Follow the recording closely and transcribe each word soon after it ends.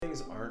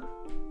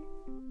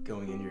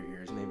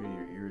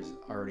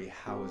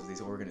house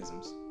these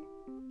organisms.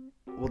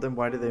 Well, then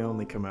why do they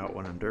only come out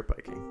when I'm dirt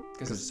biking?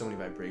 Because there's so many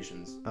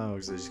vibrations. Oh,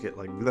 because they just get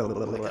like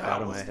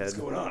out of my head. What's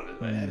going on?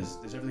 My head is,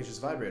 everything's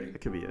just vibrating. That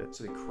could be it.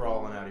 So they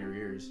crawl on out of your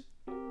ears.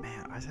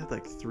 Man, I had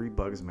like 3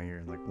 bugs in my ear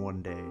in like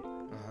one day.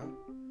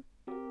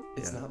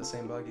 It's not the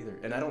same bug either,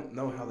 and I don't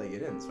know how they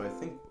get in. So I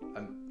think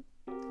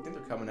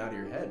they're coming out of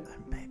your head.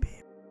 Maybe.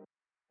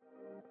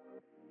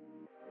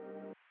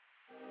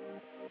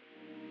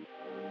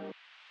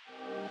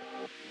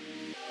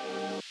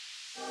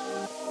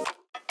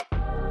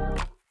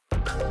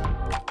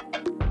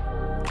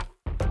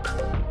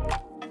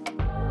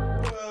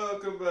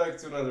 Welcome back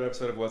to another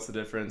episode of What's the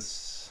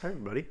Difference? Hi,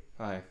 everybody.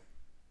 Hi.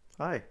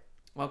 Hi.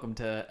 Welcome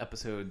to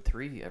episode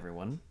 3,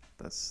 everyone.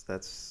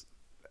 That's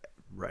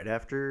right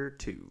after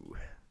 2.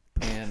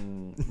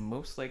 And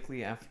most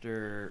likely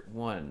after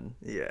 1.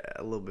 Yeah,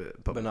 a little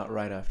bit, But not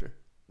right after.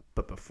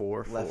 But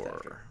before Left 4.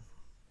 after.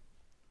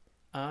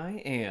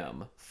 I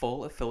am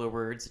full of filler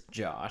words,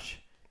 Josh.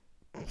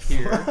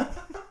 Here,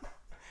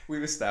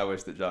 We've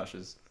established that Josh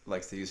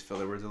likes to use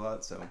filler words a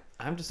lot, so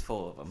I'm just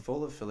full of them.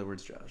 full of filler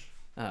words, Josh.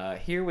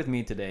 Here with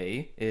me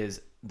today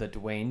is the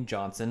Dwayne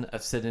Johnson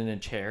of sitting in a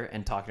chair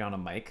and talking on a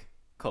mic,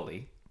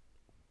 Cully.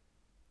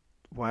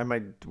 Why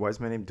is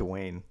my name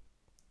Dwayne?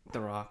 The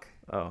Rock.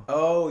 Oh.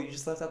 Oh, you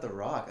just left out The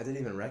Rock. I didn't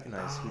even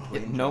recognize who Dwayne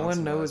Johnson No one was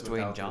knows without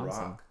Dwayne The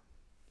Johnson. Rock.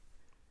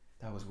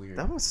 That was weird.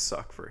 That must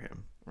suck for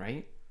him.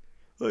 Right?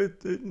 Hey,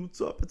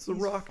 what's up? It's The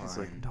He's Rock. It's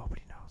like, fine.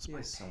 nobody knows He my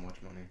has so name.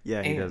 much money.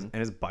 Yeah, he does. And- And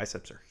his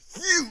biceps are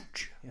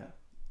huge. Yeah.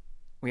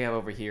 We have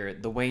over here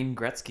the Wayne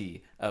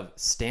Gretzky of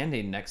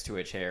standing next to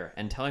a chair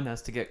and telling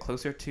us to get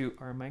closer to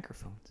our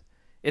microphones.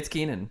 It's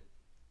Keenan.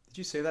 Did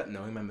you say that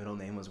knowing my middle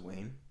name was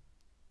Wayne?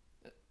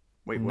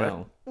 Wait, what?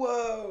 No.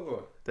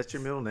 Whoa! That's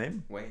your middle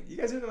name? Wayne. You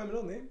guys didn't know my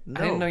middle name?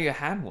 No. I didn't know you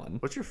had one.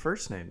 What's your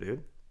first name,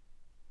 dude?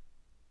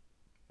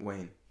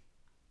 Wayne.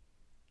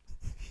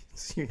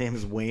 Your name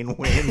is Wayne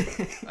Wayne.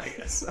 I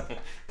guess so.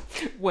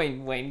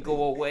 Wayne,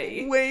 go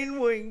away.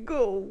 Wayne,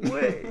 go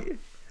away.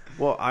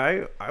 Well,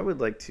 I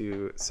would like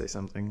to say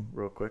something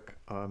real quick.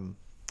 I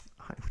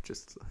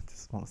just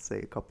want to say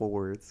a couple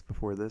words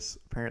before this.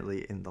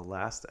 Apparently, in the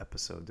last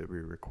episode that we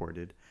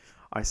recorded,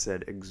 I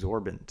said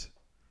exorbitant,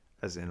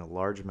 as in a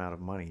large amount of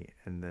money,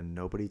 and then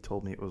nobody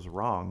told me it was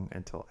wrong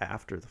until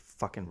after the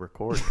fucking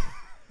recording.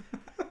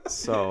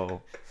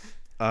 So,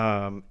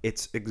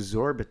 it's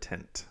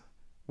exorbitant,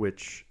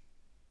 which...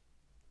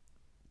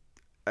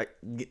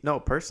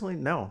 personally,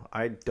 no,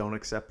 I don't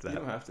accept that. You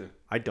don't have to.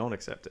 I don't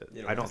accept it.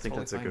 You don't I don't have to. think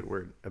Totally that's a fine. good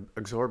word.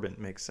 Exorbitant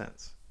makes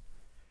sense.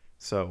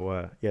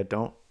 So, yeah,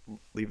 don't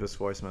leave us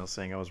voicemail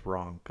saying I was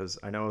wrong, because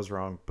I know I was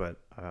wrong, but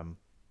I'm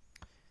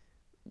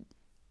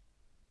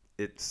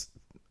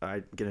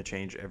going to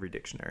change every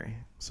dictionary.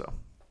 So,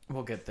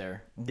 We'll get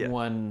there. Yeah.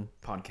 One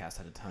podcast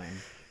at a time.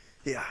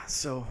 yeah.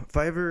 So, if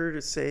I ever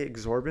to say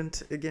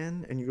exorbitant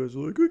again, and you guys are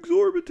like,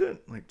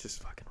 exorbitant, like,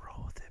 just fucking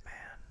roll with it,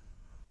 man.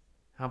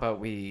 How about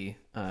we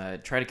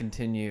try to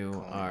continue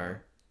Call me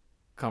our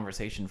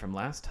conversation from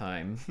last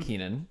time,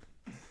 Keenan,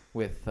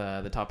 with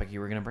the topic you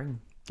were going to bring.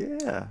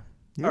 Yeah.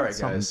 You All got right,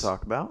 something guys. to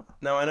talk about.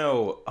 Now, I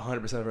know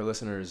 100% of our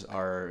listeners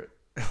are...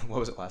 What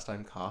was it last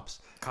time?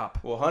 Cops? Cop.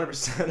 Well,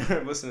 100% of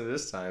our listeners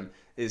this time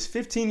is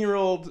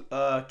 15-year-old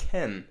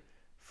Ken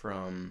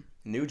from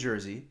New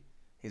Jersey.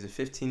 He's a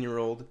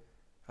 15-year-old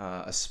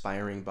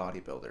aspiring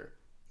bodybuilder.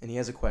 And he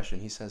has a question.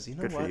 He says, you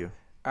know Good what? for you.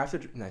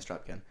 Nice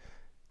job, Ken.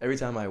 Every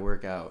time I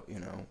work out,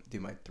 do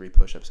my 3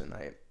 push-ups a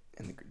night.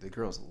 And the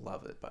girls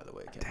love it, by the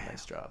way. Ken,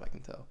 nice job, I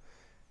can tell.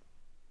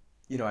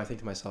 I think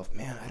to myself,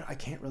 man, I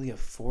can't really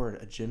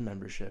afford a gym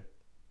membership,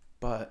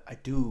 but I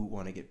do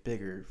want to get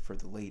bigger for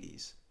the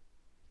ladies.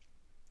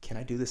 Can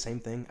I do the same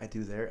thing I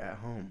do there at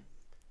home?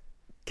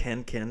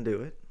 Can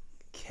do it.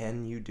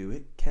 Can you do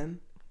it, Ken?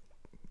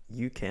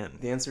 You can.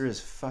 The answer is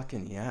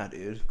fucking yeah,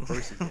 dude. Of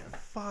course you can.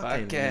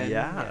 Fucking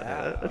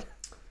yeah.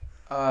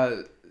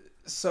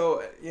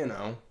 So,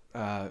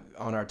 on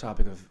our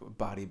topic of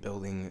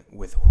bodybuilding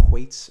with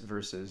weights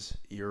versus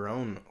your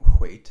own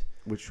weight.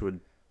 Which would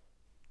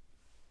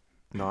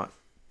not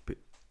be...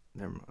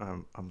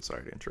 I'm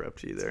sorry to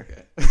interrupt you there.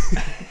 Okay.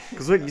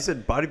 Because wait, you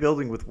said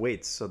bodybuilding with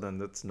weights, so then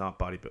that's not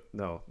bodybuilding.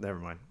 No, never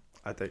mind.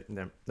 I think...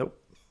 Nope.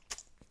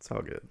 It's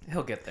all good.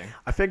 He'll get there.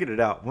 I figured it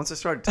out. Once I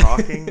started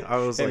talking, I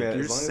was Hey, like, man,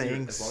 you're as long as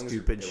saying as long as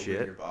stupid you're building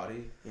shit. Your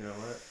body, you know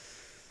what?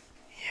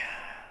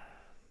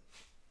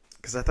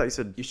 Because I thought you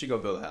said You should go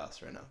build a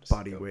house right now. Just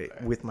body go weight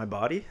there. with my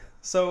body.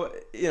 So,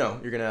 you're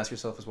going to ask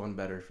yourself, is one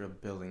better for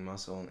building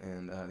muscle?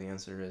 And the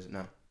answer is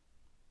no.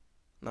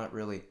 Not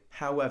really.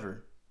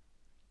 However,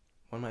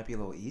 one might be a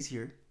little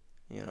easier,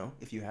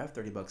 if you have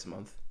 $30 a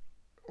month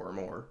or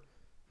more,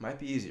 might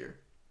be easier.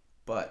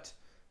 But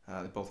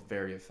they're both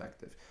very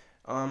effective.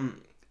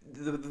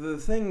 The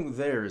thing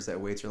there is that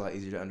weights are a lot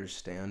easier to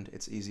understand.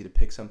 It's easy to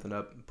pick something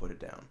up and put it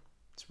down.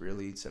 It's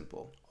really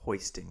simple.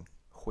 Hoisting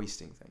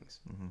things.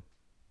 Mm-hmm.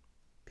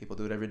 People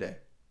do it every day.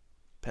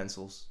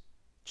 Pencils,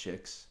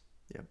 chicks.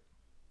 Yep.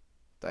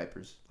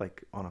 Diapers.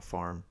 Like on a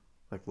farm,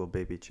 like little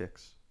baby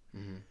chicks.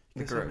 Mm-hmm.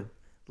 The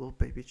Little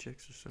baby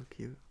chicks are so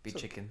cute. Be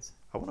chickens.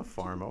 I want a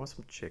farm. I want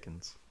some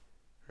chickens.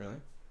 Really?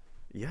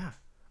 Yeah.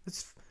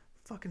 It's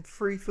fucking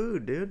free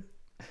food, dude.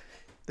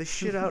 They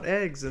shit out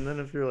eggs, and then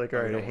if you're like,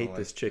 all right, I hate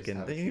this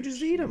chicken, then you can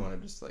just eat them. You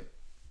want to just like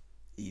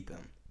eat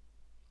them.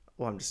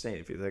 Well, I'm just saying,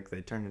 if you like,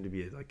 they turn into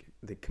be like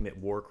they commit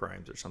war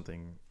crimes or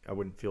something, I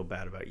wouldn't feel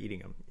bad about eating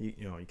them.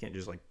 You know, you can't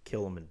just like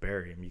kill them and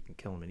bury them. You can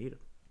kill them and eat them.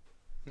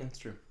 Yeah, that's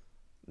true.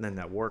 And then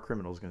that war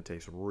criminal is going to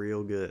taste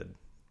real good.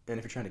 And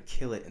if you're trying to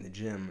kill it in the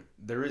gym,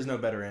 there is no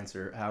better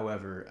answer.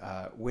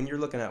 However, when you're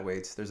looking at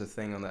weights, there's a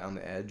thing on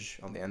the edge,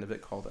 on the end of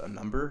it, called a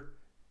number.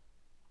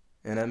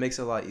 And that makes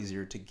it a lot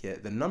easier to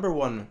get. The number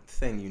one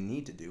thing you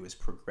need to do is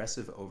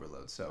progressive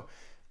overload. So,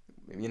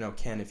 you know,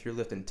 Ken, if you're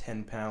lifting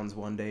 10 pounds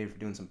one day, if you're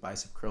doing some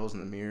bicep curls in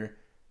the mirror,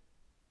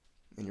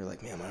 and you're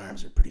like, man, my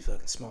arms are pretty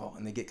fucking small,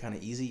 and they get kind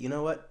of easy, you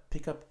know what?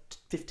 Pick up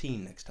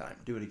 15 next time.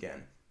 Do it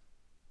again.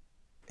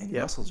 And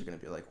your muscles are going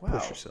to be like, wow.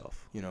 Push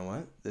yourself. You know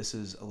what? This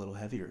is a little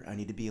heavier. I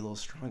need to be a little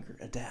stronger.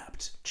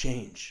 Adapt.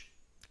 Change.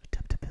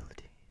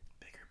 Adaptability.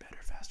 Bigger, better,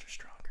 faster,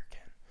 stronger,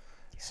 Ken.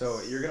 Yes.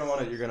 So you're gonna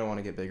want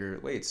to get bigger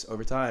weights.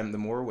 Over time, the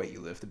more weight you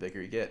lift, the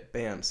bigger you get.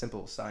 Bam,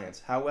 simple science.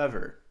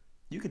 However,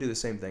 you could do the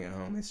same thing at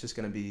home. It's just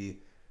gonna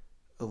be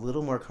a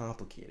little more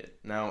complicated.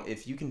 Now,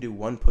 if you can do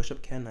 1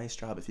 push-up, Ken, nice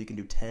job. If you can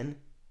do 10,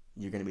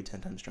 you're gonna be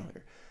 10 times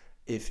stronger.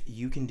 If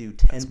you can do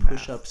 10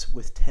 push-ups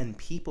with 10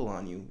 people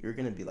on you, you're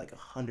gonna be like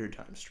 100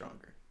 times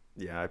stronger.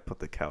 Yeah, I put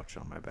the couch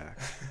on my back.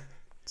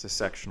 It's a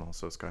sectional,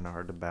 so it's kind of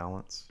hard to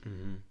balance.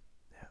 Mm-hmm.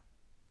 Yeah.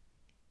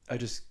 I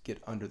just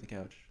get under the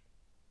couch.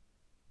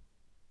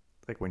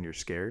 Like when you're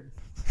scared.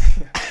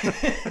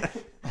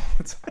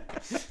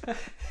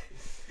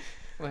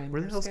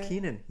 Where the hell's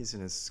Keenan? He's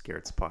in his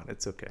scared spot.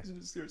 It's okay.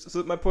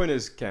 So my point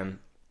is, Ken,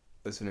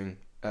 listening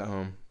at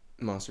home,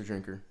 monster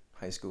drinker,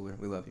 high schooler,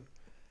 we love you.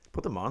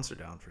 Put the monster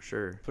down for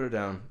sure. Put it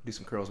down. Do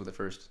some curls with it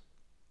first.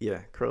 Yeah,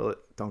 curl it.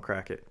 Don't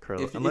crack it.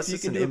 Curl it. If Unless you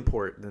it's can an do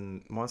import,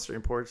 then monster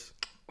imports.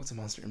 What's a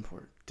monster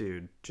import?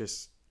 Dude,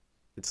 just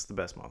it's the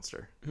best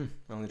monster. I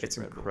only drink It's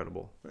Red Bull.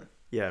 incredible.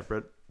 Yeah. Yeah,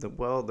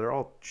 well, they're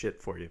all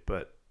shit for you,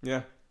 but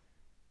Yeah.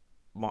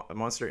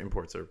 monster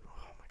imports are,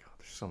 oh my god,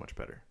 they're so much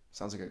better.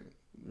 Sounds like a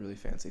really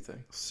fancy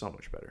thing. So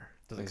much better.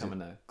 Does it come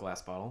in a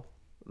glass bottle?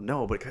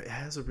 No, but it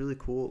has a really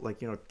cool,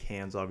 like, you know,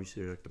 cans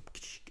obviously are like the,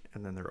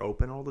 and then they're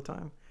open all the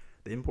time.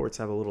 The imports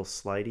have a little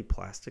slidey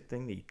plastic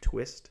thing that you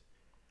twist,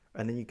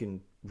 and then you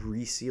can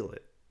reseal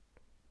it.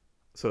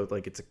 So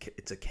like it's a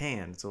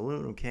can, it's an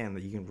aluminum can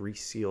that you can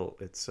reseal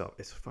itself.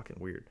 It's fucking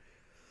weird.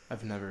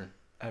 I've never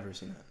ever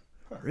seen that.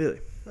 Huh.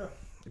 Really? No.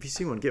 If you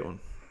see one, get one,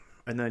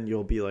 and then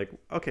you'll be like,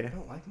 okay. I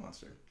don't like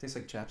Monster. It tastes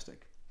like chapstick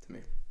to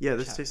me. Yeah,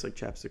 this tastes like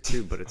chapstick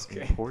too, but it's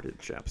imported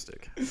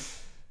chapstick.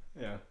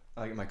 Yeah,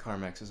 I like my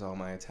Carmex is all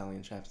my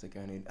Italian chapstick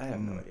I need. I have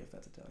no idea if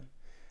that's Italian.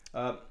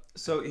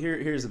 So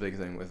here's the big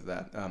thing with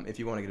that. If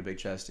you want to get a big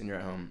chest and you're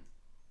at home,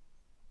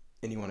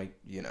 and you want to,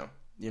 you know,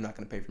 you're not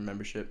going to pay for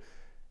membership,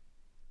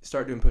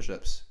 start doing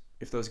push-ups.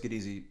 If those get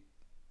easy,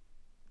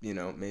 you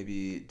know,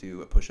 maybe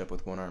do a push-up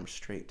with one arm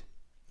straight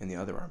and the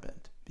other arm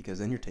bent, because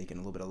then you're taking a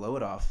little bit of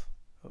load off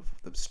of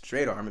the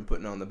straight arm and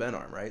putting on the bent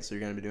arm, right? So you're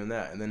going to be doing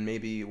that. And then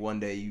maybe one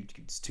day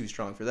it's too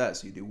strong for that,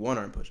 so you do one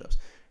arm push-ups.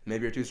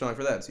 Maybe you're too strong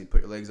for that, so you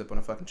put your legs up on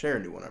a fucking chair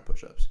and do one arm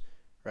push-ups,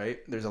 right?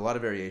 There's a lot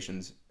of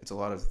variations. It's a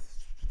lot of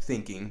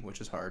thinking,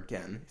 which is hard.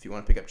 Again, if you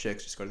want to pick up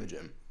chicks, just go to the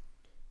gym.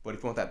 But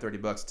if you want that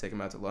 $30 to take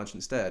them out to lunch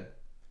instead,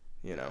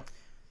 you know,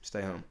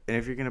 stay home. And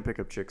if you're gonna pick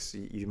up chicks,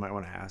 you might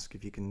want to ask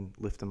if you can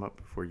lift them up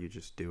before you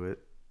just do it.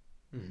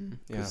 Mm-hmm.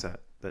 Because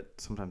that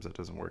sometimes that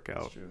doesn't work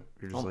out. That's true.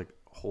 You're just like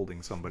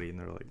holding somebody and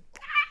they're like,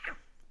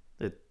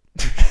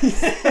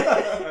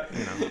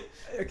 you know.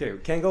 Okay,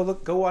 Ken,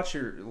 go watch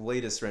your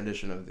latest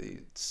rendition of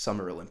the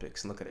Summer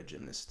Olympics and look at a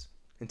gymnast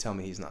and tell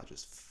me he's not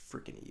just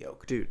freaking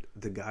yoked. Dude,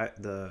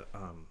 the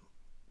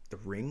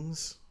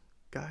rings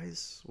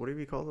guys, what do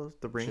you call those?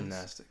 The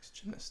rings?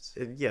 Gymnasts.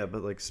 Yeah,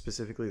 but like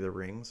specifically the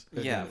rings.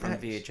 Yeah, from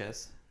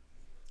VHS.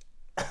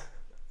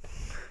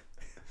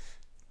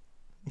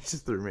 You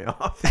just threw me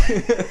off.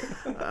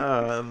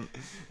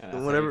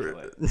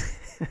 Whatever.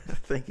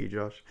 Thank you,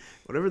 Josh.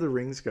 Whatever the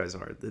rings guys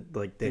are,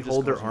 they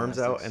hold their arms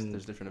out and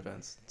there's different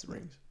events. It's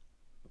rings.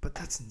 But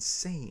that's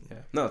insane.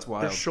 Yeah. No, it's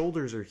wild. Their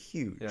shoulders are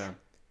huge. Yeah.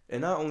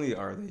 And not only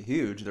are they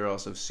huge, they're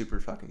also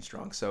super fucking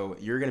strong. So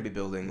you're going to be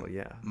building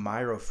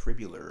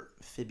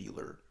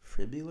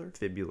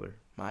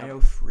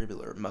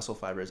myofibrillar muscle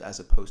fibers as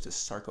opposed to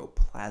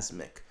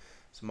sarcoplasmic.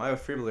 So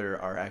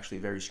myofibrillar are actually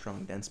very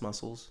strong, dense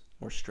muscles,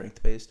 more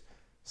strength-based.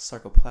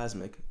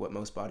 Sarcoplasmic, what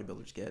most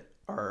bodybuilders get,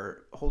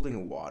 are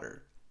holding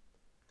water.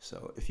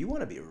 So if you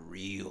want to be a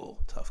real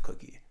tough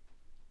cookie,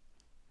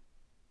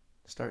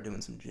 start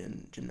doing some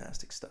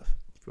gymnastic stuff.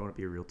 If you want to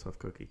be a real tough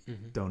cookie,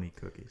 don't eat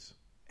cookies.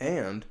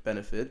 And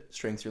benefit,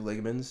 strengthens your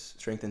ligaments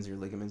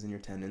and your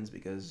tendons,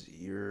 because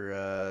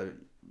you're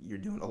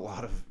doing a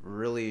lot of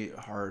really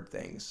hard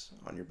things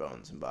on your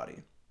bones and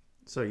body.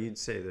 So you'd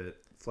say that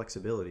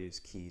flexibility is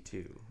key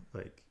too,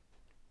 like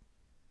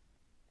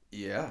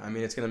Yeah, I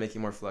mean, it's going to make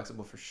you more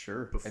flexible for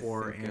sure.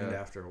 Before I think, and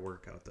after a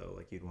workout, though,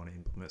 like you'd want to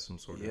implement some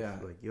sort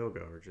of like yoga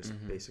or just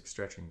basic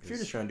stretching. If you're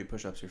just trying to do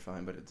push-ups, you're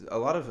fine. But a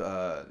lot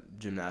of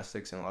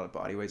gymnastics and a lot of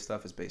bodyweight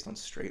stuff is based on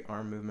straight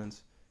arm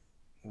movements,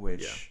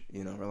 which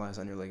relies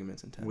on your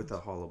ligaments and tendons. With a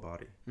hollow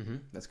body.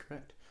 That's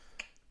correct.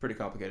 Pretty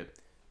complicated.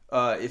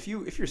 If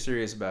you're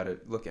serious about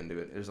it, look into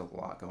it. There's a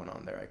lot going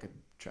on there. I could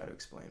try to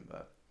explain,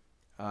 but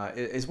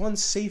is one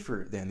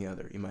safer than the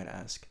other? You might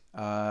ask.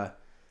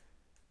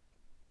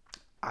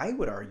 I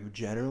would argue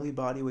generally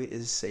bodyweight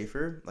is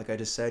safer. Like I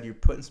just said, you're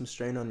putting some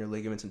strain on your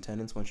ligaments and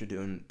tendons once you're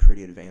doing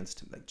pretty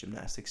advanced like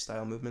gymnastic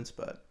style movements.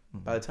 But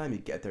by the time you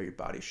get there, your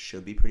body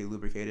should be pretty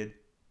lubricated,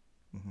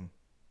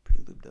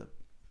 pretty lubed up.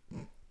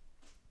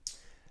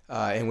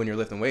 And when you're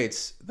lifting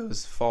weights,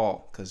 those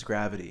fall because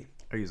gravity.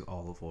 I use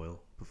olive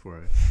oil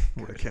before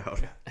I work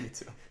out. Yeah, me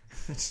too.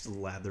 Just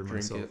lather Drink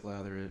myself. it,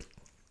 lather it.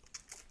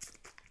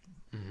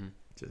 I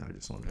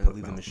just want to And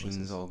leave the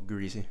machines all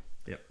greasy.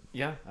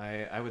 Yeah,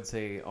 I would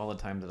say all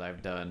the times that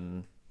I've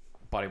done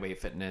bodyweight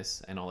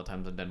fitness and all the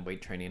times I've done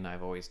weight training,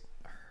 I've always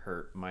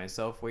hurt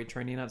myself weight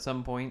training at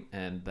some point,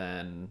 and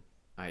then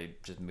I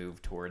just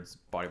moved towards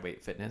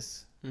bodyweight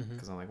fitness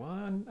because I'm like,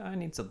 well, I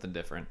need something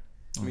different.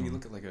 I mean, you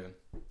look at like a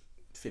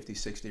 50,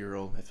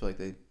 60-year-old, I feel like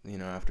they,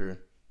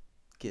 after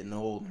getting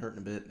old and hurting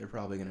a bit, they're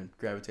probably going to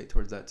gravitate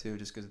towards that too,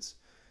 just because it's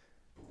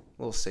a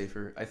little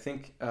safer. I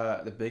think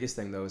the biggest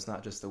thing, though, is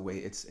not just the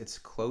weight. It's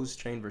closed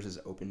chain versus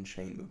open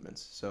chain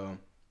movements. So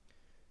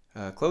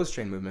closed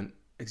chain movement,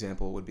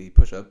 example, would be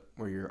push-up,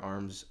 where your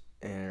arms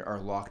are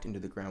locked into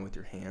the ground with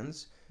your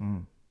hands.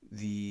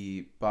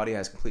 The body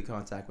has complete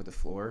contact with the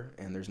floor,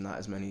 and there's not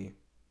as many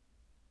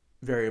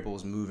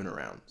variables moving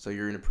around. So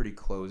you're in a pretty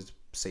closed,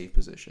 safe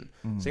position.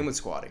 Same with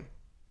squatting.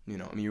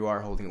 You are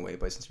holding a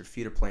weight, but since your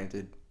feet are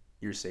planted,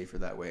 you're safer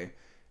that way.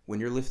 When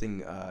you're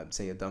lifting,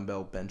 say, a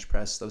dumbbell bench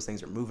press, those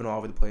things are moving all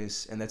over the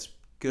place, and that's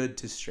good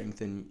to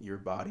strengthen your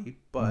body.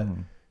 But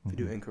if you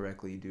do it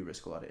incorrectly, you do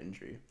risk a lot of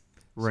injury.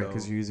 Right,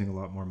 because you're using a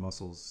lot more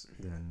muscles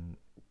than,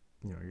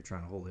 you're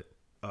trying to hold it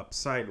up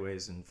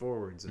sideways and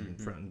forwards and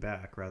front and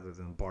back rather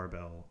than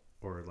barbell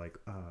or like,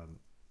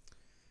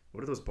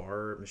 what are those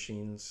bar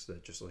machines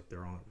that just like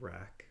they're on a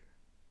rack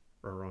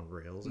or on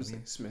rails?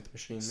 Smith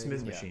machine. Maybe?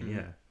 Smith machine,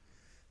 yeah.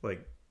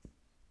 Like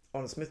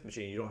on a Smith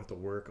machine, you don't have to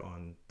work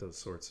on those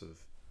sorts of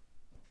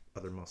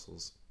other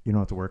muscles. You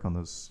don't have to work on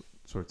those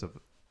sorts of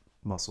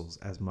muscles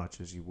as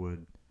much as you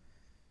would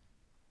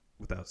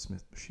without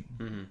Smith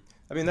machine.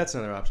 I mean, that's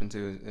another option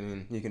too. I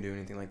mean, you can do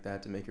anything like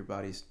that to make your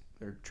bodies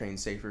or train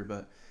safer,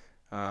 but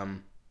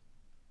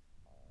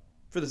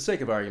for the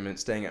sake of argument,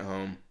 staying at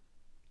home,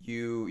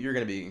 you're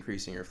going to be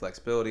increasing your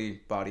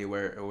flexibility, body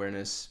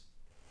awareness,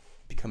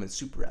 becoming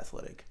super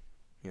athletic.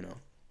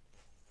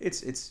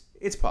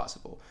 It's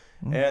possible.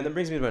 And that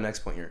brings me to my next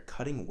point here.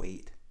 Cutting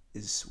weight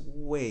is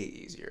way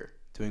easier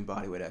doing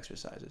bodyweight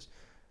exercises.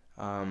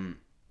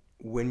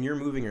 When you're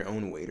moving your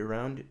own weight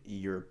around,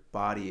 your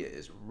body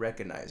is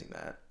recognizing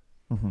that.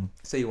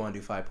 Say you want to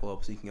do 5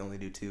 pull-ups, you can only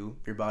do 2.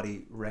 Your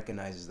body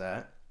recognizes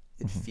that.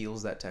 It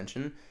feels that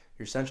tension.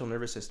 Your central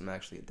nervous system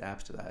actually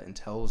adapts to that and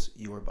tells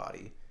your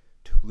body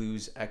to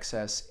lose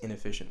excess,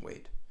 inefficient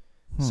weight.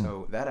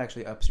 So that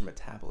actually ups your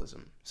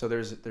metabolism. So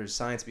there's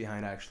science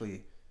behind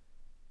actually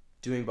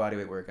doing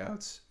bodyweight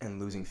workouts and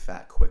losing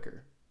fat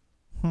quicker.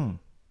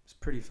 It's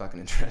pretty fucking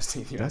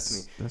interesting if you ask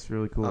me. That's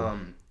really cool.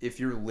 If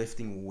you're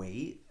lifting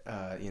weight,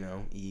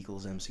 E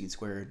 = mc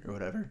squared or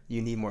whatever,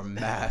 you need more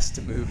mass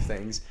to move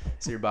things.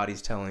 So your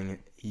body's telling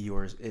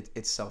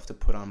itself to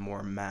put on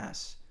more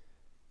mass.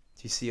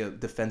 If you see a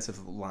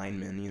defensive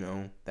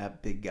lineman,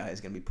 that big guy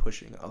is going to be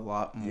pushing a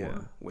lot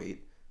more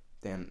weight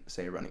than,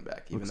 say, a running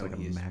back. Looks like a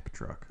Mack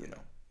truck.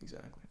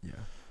 Exactly. Yeah.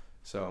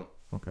 So.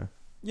 Okay.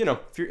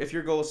 If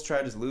your goal is to try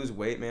to just lose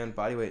weight, man,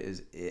 body weight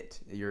is it.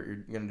 You're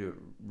gonna do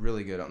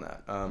really good on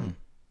that.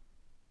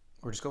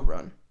 Or just go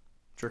run,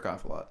 jerk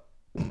off a lot,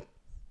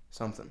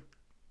 something.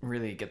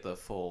 Really get the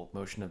full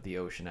motion of the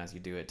ocean as you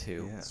do it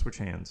too. Yeah. Switch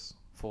hands.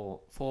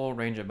 Full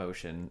range of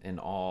motion in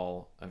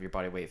all of your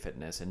bodyweight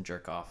fitness and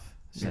jerk off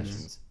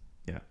sessions.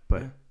 Yeah,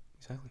 but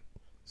exactly.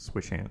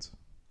 Switch hands.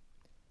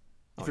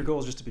 If your goal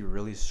is just to be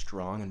really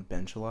strong and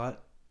bench a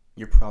lot,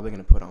 you're probably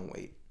gonna put on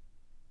weight.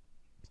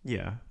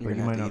 Yeah, you're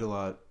gonna have to eat a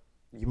lot.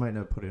 You might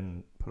not put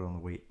on the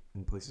weight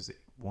in places that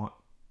you want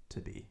to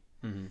be.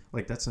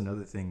 Like that's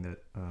another thing that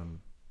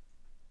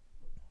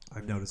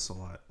I've noticed a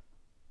lot.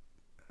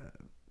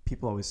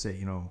 People always say,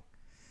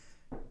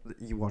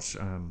 you watch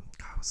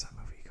what's that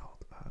movie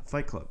called?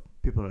 Fight Club.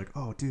 People are like,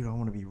 "Oh, dude, I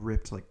want to be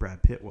ripped like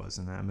Brad Pitt was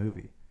in that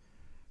movie."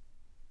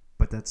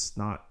 But that's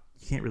not.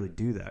 You can't really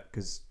do that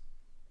because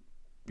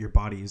your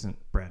body isn't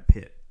Brad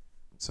Pitt.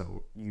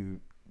 So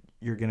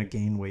you're going to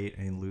gain weight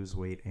and lose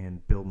weight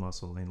and build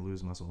muscle and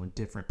lose muscle in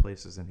different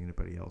places than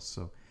anybody else.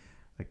 So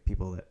like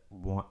people that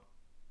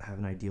have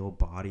an ideal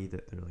body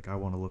that they're like, I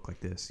want to look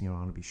like this, I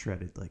want to be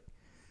shredded. Like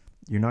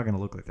you're not going to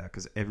look like that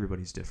because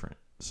everybody's different.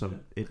 So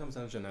it comes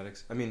down to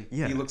genetics. I mean,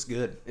 he looks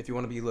good. If you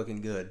want to be looking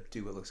good,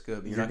 do what looks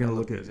good. But you're not going to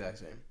look the exact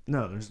same.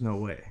 No, there's no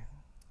way.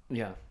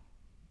 Yeah.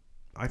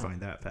 I find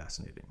that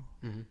fascinating.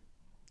 Mm-hmm.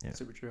 Yeah.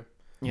 Super true.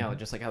 Yeah,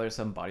 just like how there's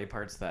some body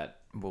parts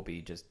that will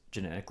be just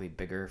genetically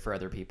bigger for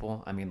other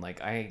people. I mean,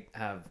 like I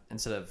have,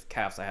 instead of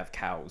calves, I have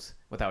cows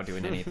without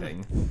doing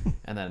anything.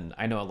 And then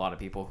I know a lot of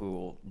people who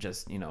will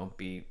just,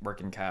 be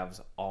working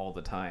calves all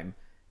the time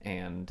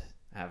and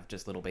have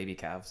just little baby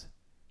calves.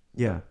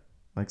 Yeah.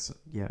 Like,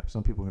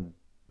 some people can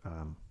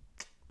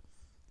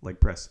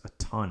like press a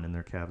ton and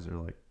their calves are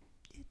like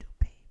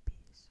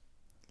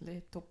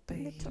Little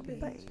baby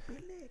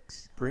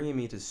legs. Bringing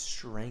me to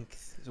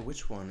strength. So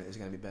which one is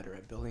going to be better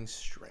at building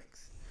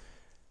strength?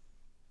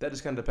 That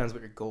just kind of depends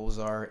what your goals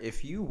are.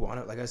 If you want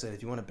to, like I said,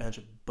 if you want to bench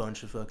a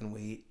bunch of fucking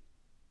weight,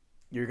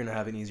 you're going to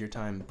have an easier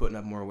time putting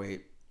up more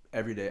weight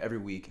every day, every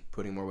week,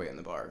 putting more weight in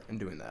the bar and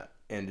doing that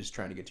and just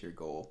trying to get to your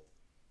goal.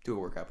 Do a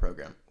workout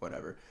program,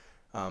 whatever.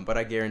 But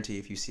I guarantee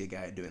if you see a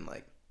guy doing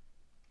like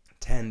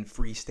 10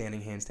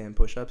 freestanding handstand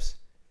push-ups,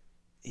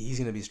 he's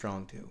going to be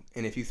strong too.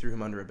 And if you threw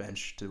him under a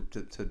bench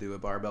to do a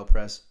barbell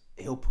press,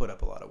 he'll put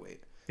up a lot of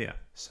weight. Yeah.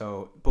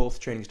 So both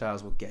training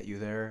styles will get you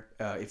there.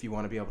 If you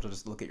want to be able to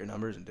just look at your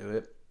numbers and do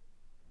it,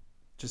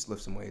 just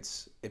lift some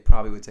weights. It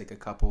probably would take a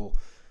couple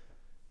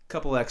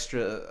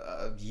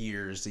extra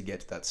years to get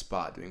to that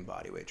spot doing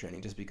bodyweight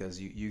training, just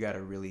because you got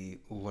to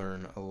really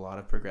learn a lot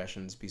of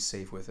progressions, be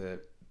safe with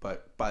it.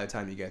 But by the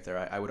time you get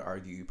there, I would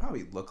argue you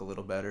probably look a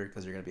little better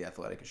because you're going to be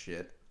athletic as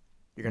shit.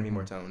 You're going to be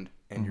more toned,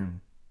 and you're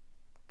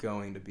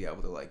going to be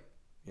able to,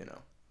 you'll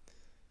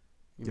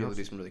be able to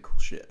do some really cool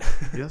shit.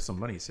 You have some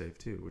money saved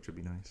too, which would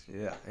be nice.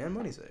 Yeah, and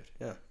money saved.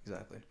 Yeah,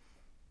 exactly.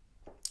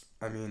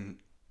 I mean,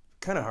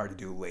 kind of hard to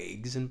do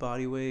legs in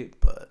body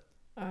weight, but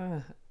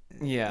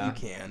yeah, you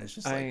can. It's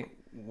just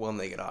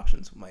one-legged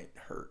options might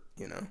hurt,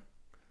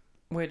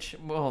 Which,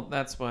 well,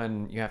 that's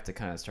when you have to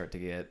kind of start to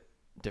get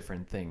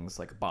different things,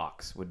 like a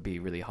box would be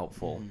really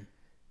helpful. Mm-hmm.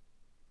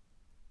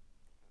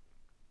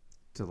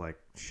 To like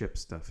ship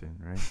stuff in,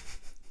 right?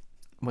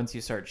 Once you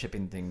start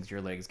shipping things,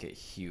 your legs get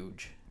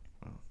huge.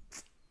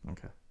 Oh,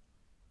 okay.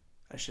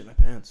 I shit my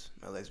pants.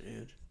 My legs are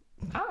huge.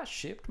 I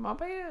shipped my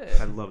bed.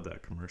 I love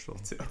that commercial.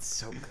 It's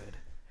so good.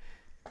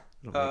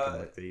 It'll make them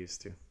like they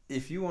used to.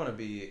 If you want to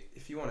be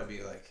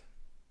like,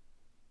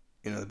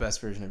 the best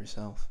version of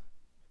yourself,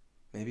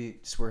 maybe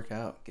just work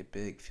out, get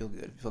big, feel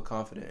good, feel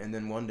confident, and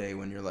then one day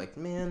when you're like,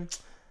 man,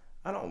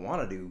 I don't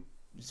want to do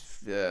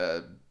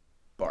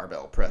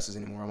barbell presses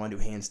anymore. I want to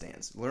do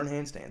handstands. Learn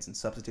handstands and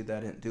substitute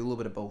that in. Do a little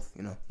bit of both.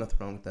 Nothing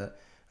wrong with that.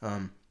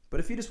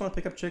 But if you just want to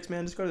pick up chicks,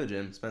 man, just go to the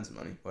gym, spend some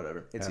money,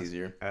 whatever. It's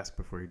easier. Ask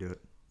before you do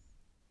it.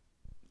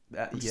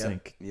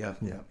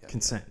 Yeah.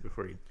 Consent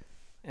before you.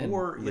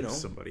 Or lift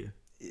somebody.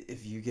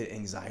 If you get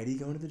anxiety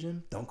going to the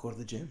gym, don't go to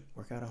the gym.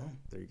 Work out at home.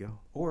 There you go.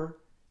 Or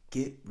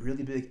get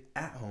really big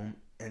at home,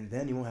 and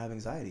then you won't have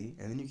anxiety,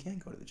 and then you can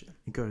go to the gym.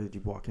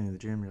 You walk into the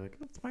gym, you're like,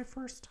 it's my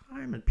first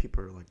time, and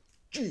people are like,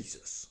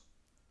 Jesus.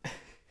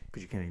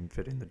 Because you can't even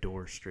fit in the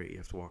door straight. You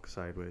have to walk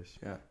sideways.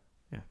 Yeah.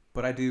 Yeah.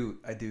 But I do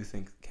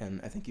think,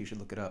 Ken, I think you should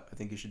look it up. I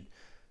think you should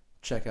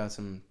check out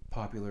some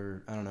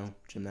popular,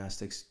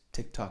 gymnastics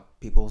TikTok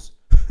peoples.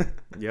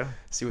 Yeah.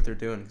 See what they're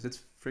doing, because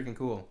it's freaking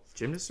cool.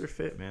 Gymnasts are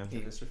fit, man.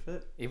 Gymnasts are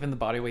fit. Even the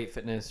Bodyweight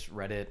Fitness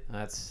Reddit,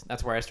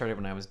 that's where I started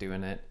when I was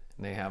doing it.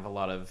 And they have a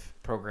lot of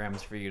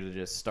programs for you to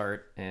just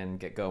start and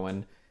get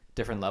going,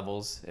 different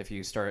levels. If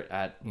you start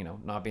at,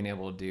 not being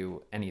able to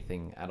do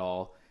anything at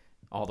all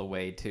the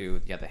way to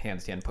the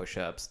handstand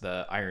push-ups,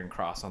 the iron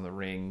cross on the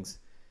rings,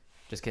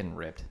 just getting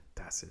ripped.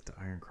 That's it, the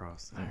iron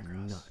cross. Iron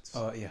cross. Nuts.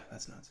 Oh, yeah,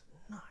 that's nuts.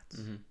 Nuts.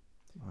 Mm-hmm.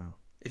 Wow.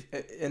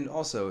 And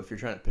also, if you're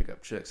trying to pick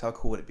up chicks, how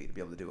cool would it be to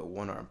be able to do a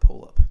one-arm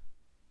pull-up?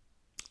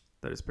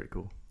 That is pretty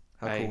cool.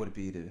 How cool would it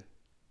be to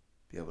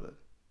be able to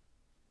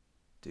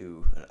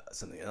do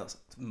something else?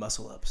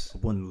 Muscle-ups.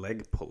 One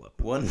leg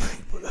pull-up. One leg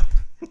pull-up.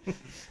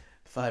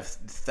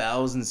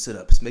 5,000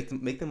 sit-ups.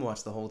 Make them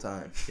watch the whole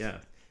time. Yeah.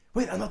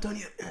 Wait, I'm not done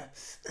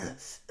yet.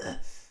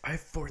 I have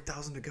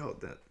 4,000 to go.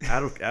 That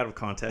out of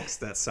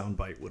context, that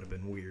soundbite would have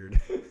been weird.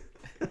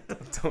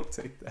 Don't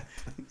take that,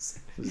 please.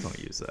 Just don't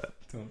use that.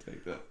 Don't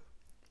take that.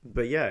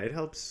 But yeah, it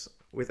helps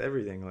with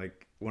everything.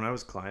 Like when I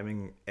was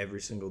climbing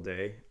every single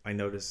day, I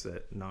noticed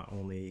that not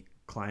only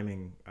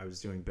climbing I was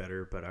doing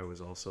better, but I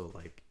was also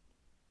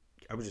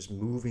I was just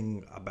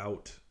moving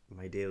about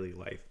my daily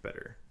life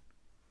better.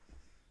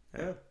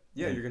 Yeah,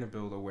 you're gonna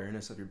build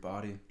awareness of your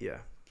body. Yeah,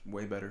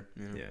 way better.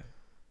 Yeah,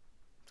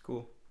 it's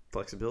cool.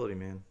 Flexibility,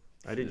 man.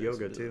 I did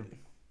yoga too.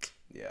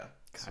 Yeah,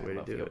 that's the way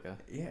to do yoga.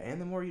 It. Yeah,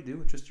 and the more you do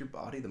with just your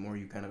body, the more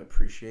you kind of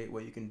appreciate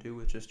what you can do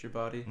with just your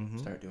body. Mm-hmm.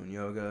 Start doing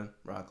yoga,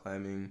 rock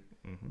climbing.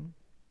 Mm-hmm.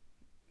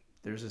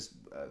 There's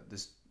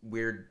this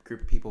weird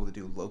group of people that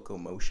do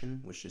locomotion,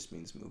 which just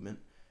means movement.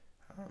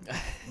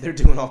 They're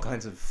doing all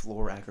kinds of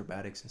floor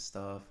acrobatics and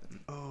stuff. And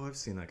oh, I've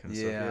seen that kind of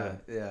stuff.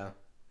 Yeah.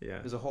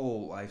 There's a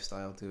whole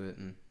lifestyle to it,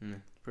 and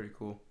pretty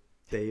cool.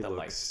 They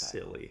look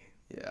silly.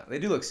 Yeah, they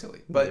do look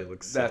silly, but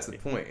that's the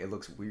point. It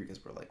looks weird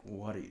because we're like,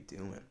 what are you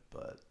doing?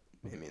 But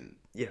I mean,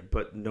 yeah,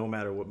 but no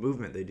matter what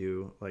movement they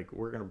do,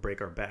 we're gonna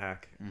break our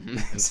back mm-hmm.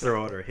 and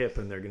throw out our hip,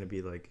 and they're gonna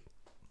be like,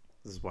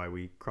 "This is why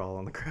we crawl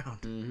on the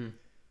ground." Mm-hmm.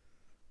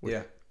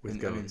 with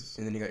goats.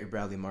 And then you got your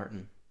Bradley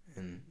Martin,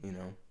 and you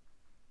know.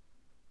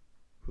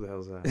 Who the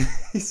hell's that?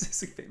 He's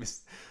just a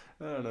famous.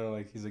 I don't know,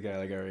 like he's a guy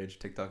like our age,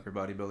 TikToker,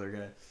 bodybuilder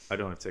guy. I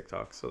don't have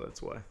TikTok, so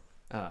that's why.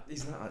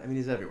 He's not. I mean,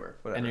 he's everywhere.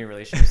 Whatever. Any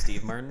relation to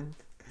Steve Martin?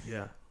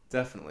 Yeah.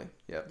 Definitely.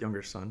 Yeah.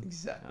 Younger son.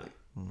 Exactly.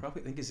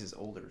 Probably think it's his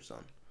older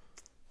son.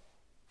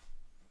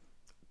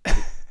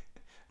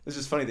 It's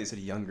just funny they said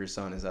younger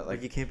son. Is that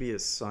like you can't be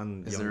his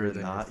son is younger there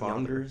than not your father?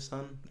 younger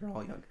son? They're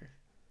all younger.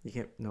 You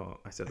can't. No,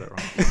 I said that wrong.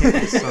 You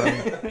can't be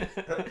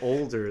son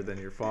older than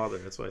your father.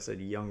 That's why I said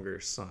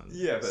younger son.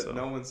 Yeah, but So,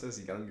 no one says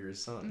younger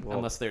son. Well,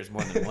 Unless there's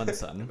more than one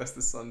son. Unless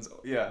the son's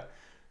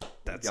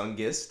that's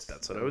youngest.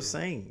 That's what I was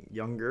saying.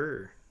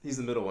 Younger. He's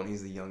the middle one.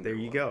 He's the younger. There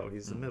you one. go.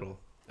 He's the middle.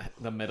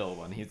 The middle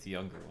one. He's the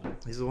younger one.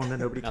 He's the one that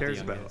nobody Not the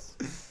cares about.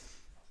 youngest.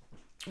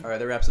 All right,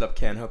 that wraps it up,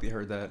 Ken. Hope you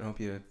heard that. I hope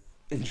you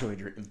enjoyed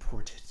your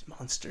imported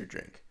monster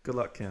drink. Good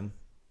luck, Ken.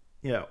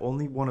 Yeah,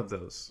 only one of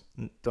those.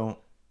 Don't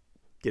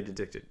get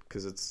addicted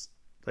because it's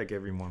like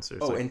every monster.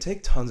 It's And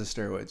take tons of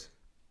steroids.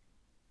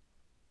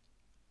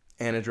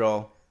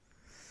 Anadrol,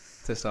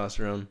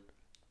 testosterone.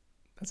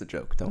 That's a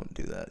joke. Don't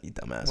do that, you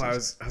dumbasses. Well,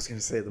 I was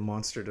gonna say the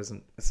monster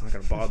doesn't. It's not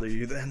gonna bother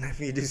you then if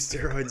you do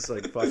steroids.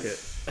 Like fuck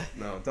it.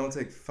 No, don't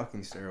take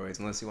fucking steroids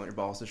unless you want your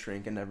balls to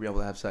shrink and never be able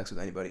to have sex with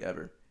anybody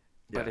ever.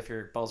 But if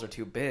your balls are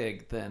too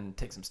big, then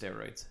take some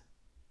steroids.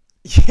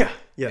 Yeah.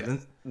 Yeah. Then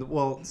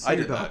see I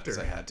your did that doctor. because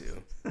I had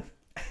to.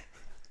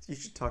 You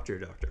should talk to your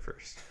doctor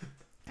first.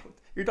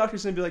 Your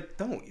doctor's gonna be like,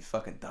 "Don't, you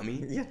fucking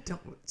dummy. Yeah,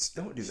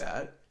 Don't do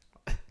that."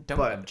 Don't.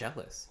 But- I'm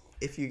jealous.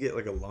 If you get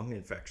like a lung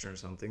infection or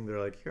something, they're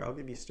like, "Here, I'll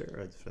give you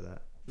steroids for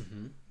that."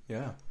 Mm-hmm.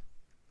 Yeah.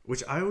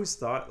 Which I always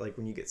thought, like,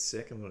 when you get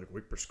sick and they're like,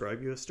 "We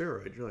prescribe you a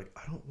steroid," you're like,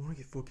 "I don't want to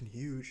get fucking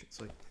huge." It's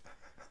like,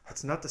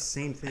 it's not the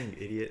same thing,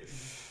 idiot.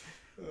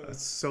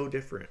 It's so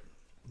different.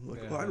 I'm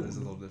like, well, I don't it's a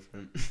know. little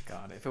different.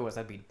 God, if it was,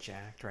 I'd be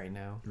jacked right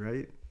now.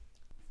 Right?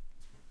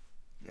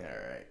 All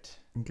right.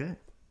 Okay.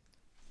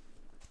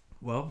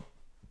 Well,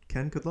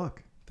 Ken, good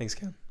luck. Thanks,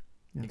 Ken.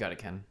 Yeah. You got it,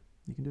 Ken.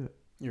 You can do it.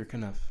 You're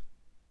enough.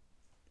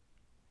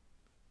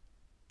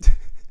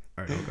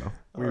 All right, I'll go.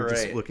 We All were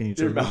just right. looking at each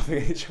You're other. mouthing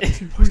at each other.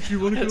 Where do you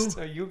want to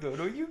go? No, you go.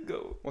 No, you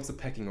go. What's the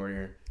pecking order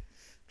here?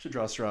 Should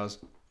draw straws.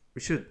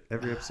 We should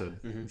every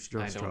episode. Mhm. We should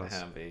draw I straws. don't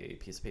have a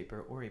piece of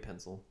paper or a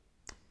pencil.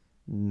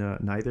 No,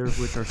 neither of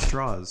which are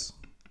straws.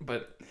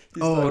 But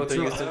Oh, both are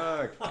used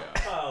to,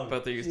 God.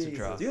 both are used to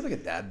draw. Do you have like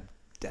a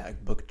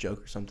dad book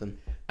joke or something?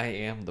 I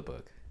am the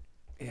book.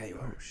 Yeah, you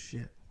Oh are.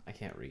 shit! I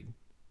can't read.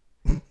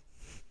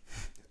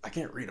 I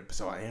can't read it,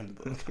 so I am the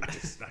book.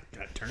 I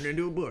got turned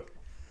into a book.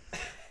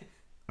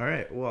 All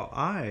right. Well,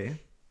 I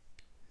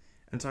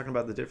am talking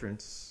about the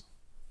difference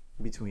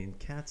between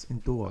cats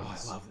and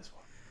dogs. Oh, I love this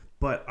one.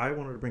 But I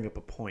wanted to bring up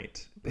a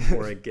point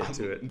before I get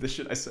to it. The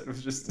shit I said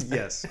was just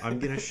Yes, I'm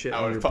gonna shit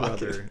Out on of your pocket.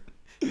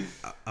 brother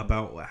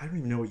about. I don't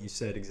even know what you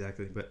said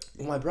exactly, but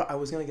Well, I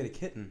was gonna get a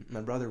kitten.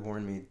 My brother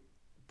warned me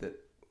that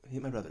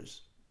my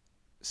brother's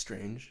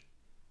strange.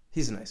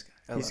 He's a nice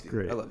guy. He's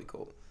great. I love you,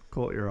 Colt.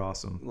 Colt, you're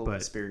awesome. A little But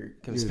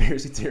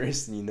conspiracy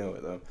theorist, and you know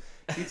it though.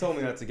 He told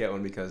me not to get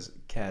one because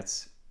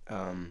cats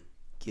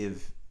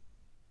give,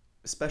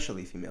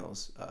 especially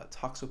females,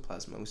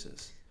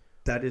 toxoplasmosis.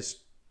 that is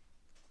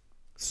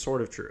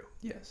sort of true.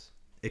 Yes.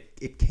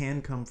 It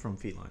can come from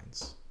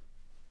felines,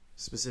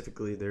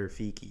 specifically their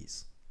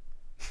feces.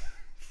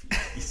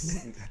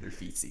 They're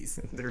feces.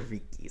 They're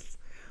feces,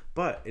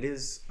 but it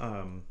is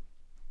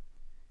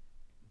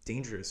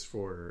dangerous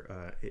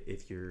for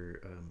if you're.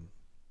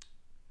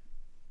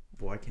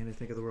 Why can't I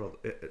think of the world?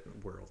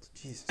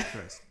 Jesus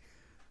Christ!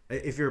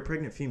 If you're a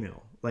pregnant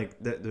female, like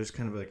there's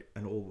kind of like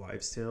an old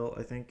wives' tale,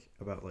 I think,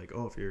 about like,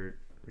 oh, if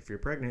you're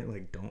pregnant,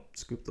 like don't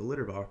scoop the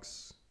litter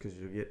box because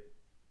you'll get,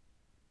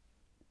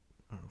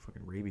 I don't know,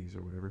 fucking rabies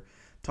or whatever,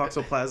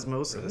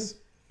 toxoplasmosis. Really?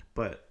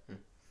 But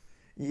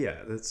yeah,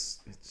 it's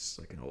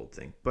like an old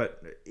thing,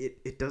 but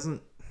it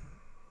doesn't.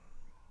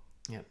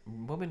 Yeah,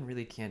 women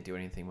really can't do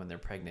anything when they're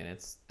pregnant.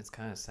 It's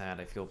kind of sad.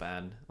 I feel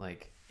bad.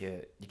 Like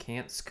you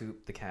can't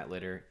scoop the cat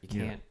litter. You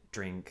can't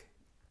drink.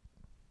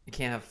 You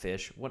can't have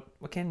fish. What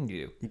can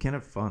you do? You can't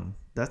have fun.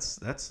 That's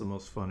the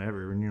most fun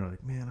ever. When you're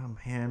like, man, I'm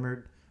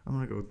hammered. I'm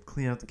gonna go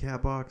clean out the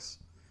cat box.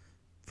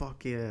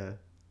 Fuck yeah.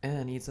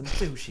 And eat some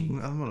sushi.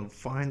 I'm gonna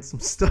find some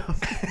stuff.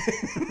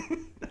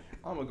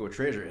 I'm gonna go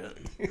treasure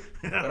hunting,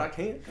 but I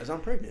can't because I'm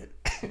pregnant.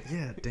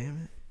 Yeah, damn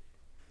it.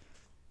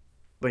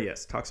 But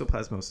yes,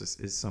 toxoplasmosis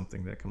is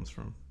something that comes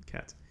from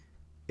cats.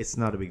 It's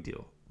not a big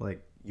deal.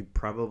 Like, you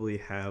probably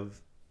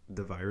have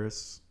the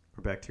virus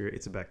or bacteria.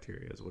 It's a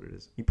bacteria is what it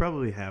is. You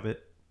probably have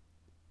it.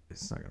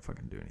 It's not gonna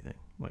fucking do anything.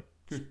 Like,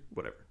 just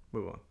whatever.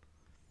 Move on.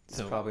 It's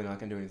So probably not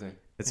gonna do anything.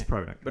 It's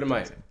probably not. But it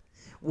gonna do might. anything.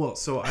 Well,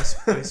 so I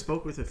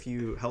spoke with a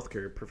few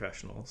healthcare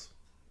professionals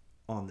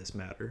on this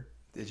matter.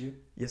 Did you?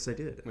 Yes, I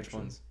did. Which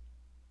actually. ones?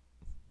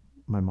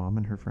 My mom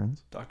and her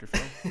friends. Dr.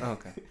 Phil? Oh,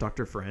 okay.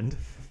 Dr. Friend.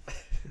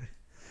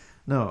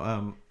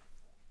 No,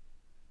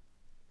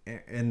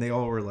 and they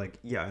all were like,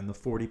 yeah, in the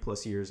 40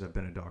 plus years I've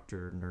been a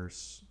doctor,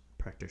 nurse,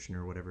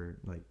 practitioner, whatever,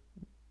 like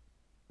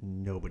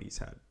nobody's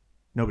had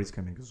Nobody's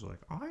coming because they're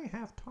like, I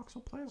have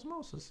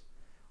toxoplasmosis.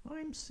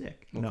 I'm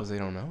sick. Well, because they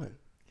don't know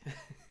it.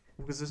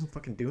 Because it doesn't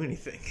fucking do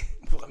anything.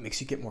 Well, it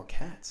makes you get more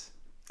cats.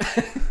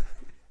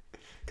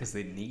 Because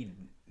they need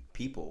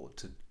people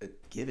to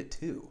give it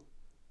to.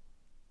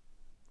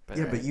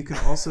 But you can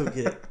also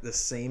get the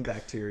same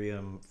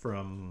bacterium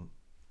from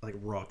like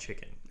raw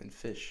chicken And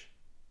fish.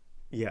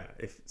 Yeah,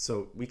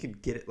 we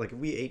could get it like if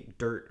we ate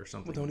dirt or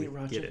something. Well, don't eat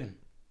raw chicken.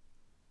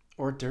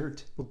 Or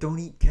dirt. Well, don't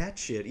eat cat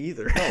shit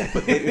either. No,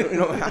 but they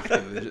don't have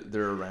to.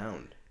 They're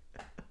around.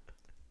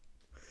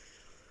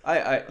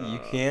 You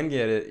can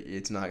get it.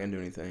 It's not gonna do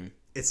anything.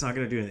 It's not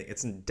gonna do anything.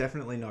 It's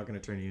definitely not gonna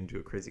turn you into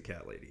a crazy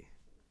cat lady.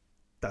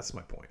 That's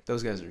my point.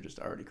 Those guys are just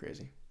already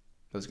crazy.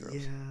 Those girls.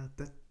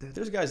 Yeah,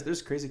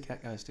 There's crazy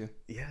cat guys too.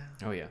 Yeah.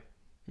 Oh yeah.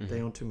 Mm-hmm.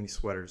 They own too many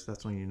sweaters.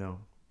 That's when you know.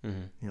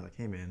 Mm-hmm. You're like,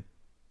 hey man,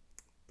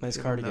 nice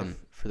cardigan enough.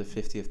 For the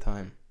 50th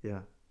time. Yeah.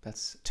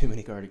 That's too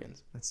many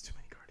cardigans. That's too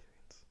many cardigans.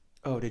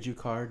 Oh, did you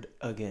card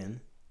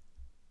again?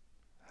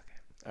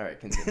 Okay. All right,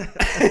 continue.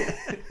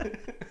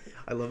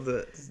 I love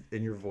that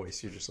in your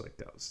voice. You're just like,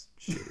 that was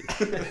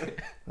shitty.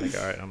 Like,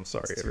 all right, I'm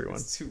sorry, everyone.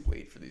 It's too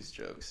late for these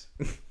jokes.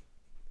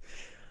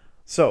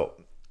 So,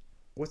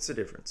 what's the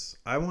difference?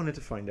 I wanted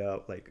to find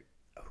out, like,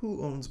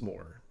 who owns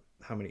more?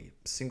 How many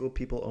single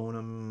people own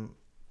them?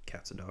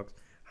 Cats and dogs.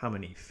 How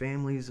many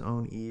families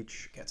own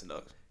each? Cats and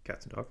dogs.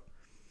 Cats and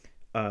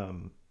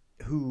dogs.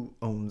 Who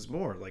owns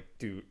more? Like,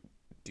 do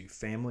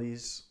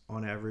families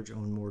on average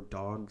own more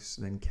dogs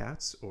than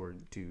cats, or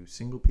do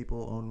single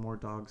people own more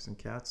dogs than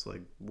cats?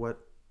 Like, what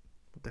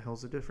the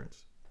hell's the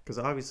difference? Because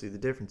obviously the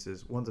difference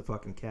is one's a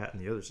fucking cat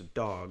and the other's a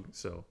dog,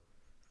 so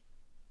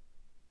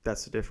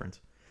that's the difference.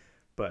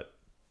 But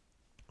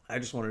I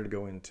just wanted to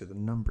go into the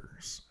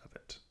numbers of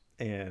it,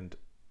 and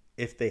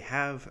if they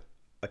have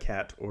a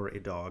cat or a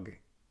dog,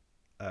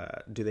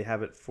 do they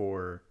have it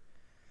for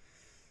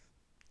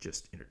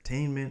just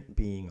entertainment,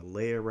 being a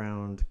lay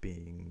around,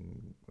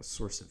 being a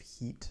source of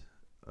heat?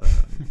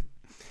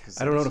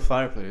 I don't own a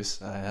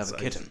fireplace. I have a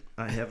kitten.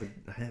 I have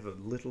a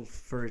little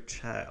fur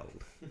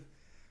child.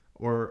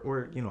 Or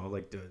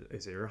like,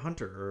 is there a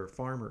hunter or a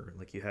farmer?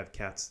 Like, you have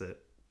cats that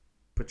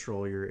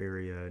patrol your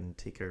area and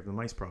take care of the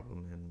mice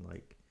problem, and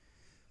like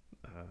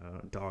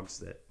dogs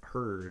that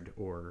herd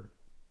or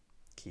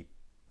keep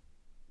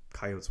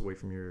coyotes away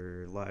from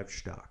your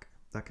livestock,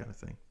 that kind of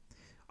thing.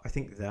 I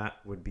think that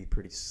would be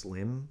pretty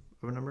slim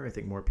of a number. I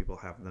think more people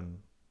have them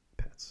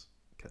pets,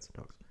 cats and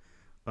dogs,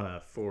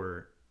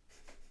 for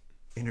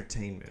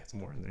entertainment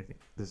more than anything.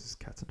 This is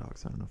cats and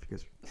dogs. I don't know if you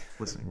guys are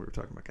listening. We were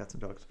talking about cats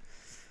and dogs.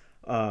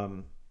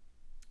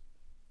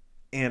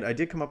 And I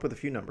did come up with a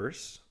few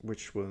numbers,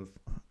 which was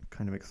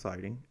kind of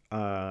exciting.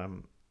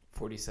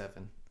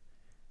 47.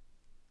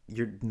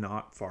 You're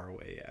not far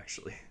away,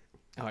 actually.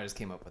 Oh, I just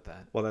came up with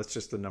that. Well, that's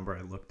just the number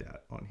I looked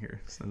at on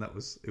here, and it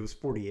was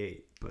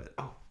 48. But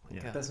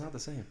Yeah. That's not the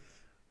same.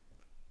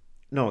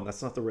 no,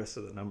 that's not the rest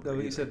of the number. No,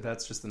 but you either. said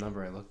that's just the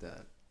number I looked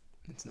at.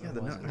 It's not.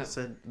 I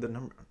said the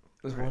number.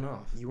 It was one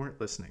off. You weren't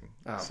listening.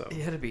 Oh. So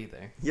You had to be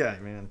there. yeah,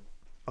 man.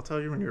 I'll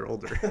tell you when you're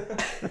older.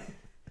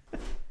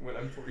 When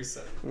I'm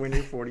 47. When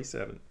you're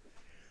 47.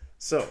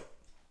 So,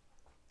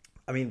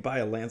 I mean, by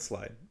a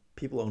landslide,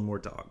 people own more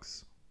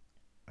dogs.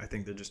 I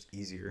think they're just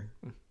easier.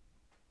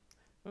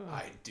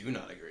 I do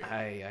not agree.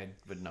 I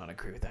would not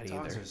agree with that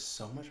Dogs either. are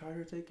so much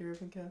harder to take care of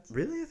than cats.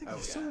 Really? I think Oh,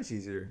 they're so yeah. much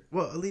easier.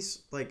 Well, at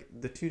least, like,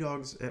 the 2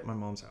 dogs at my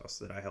mom's house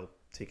that I help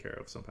take care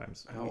of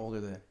sometimes. How old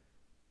are they?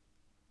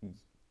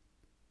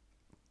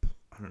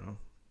 I don't know.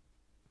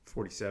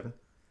 47.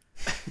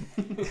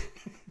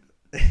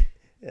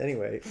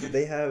 Anyway,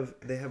 they have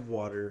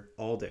water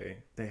all day.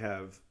 They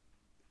have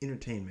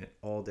entertainment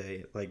all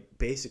day. Like,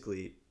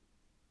 basically,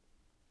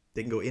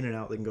 they can go in and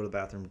out. They can go to the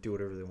bathroom, do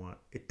whatever they want.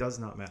 It does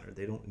not matter.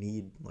 They don't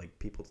need, like,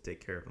 people to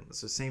take care of them.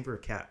 It's the same for a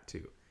cat,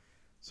 too.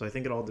 So I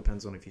think it all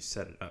depends on if you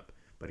set it up.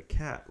 But a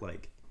cat,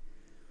 like,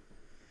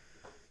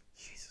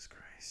 Jesus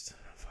Christ,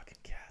 fucking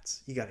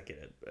cats. You got to get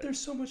it. They're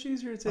so much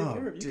easier to take Oh,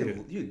 care of.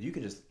 dude. You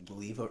can just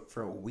leave it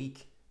for a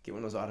week. Get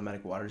one of those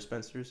automatic water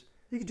dispensers.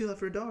 You could do that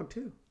for a dog,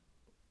 too.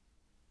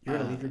 You're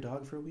gonna leave your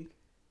dog for a week?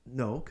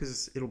 No,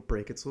 because it'll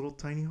break its little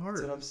tiny heart.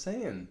 That's what I'm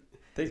saying.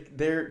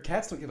 Their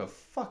cats don't give a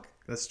fuck.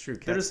 That's true.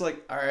 They're just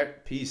like, all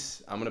right,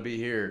 peace. I'm gonna be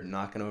here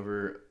knocking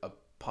over a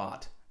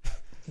pot.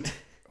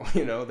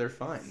 They're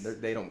fine.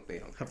 They don't.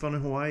 Have fun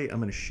in Hawaii. I'm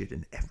gonna shit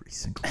in every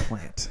single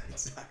plant.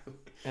 Exactly.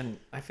 And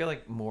I feel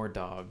like more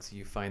dogs,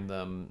 you find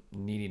them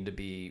needing to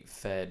be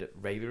fed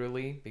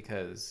regularly,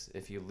 because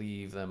if you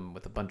leave them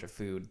with a bunch of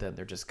food, then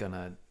they're just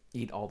gonna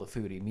eat all the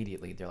food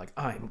immediately. They're like,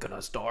 I'm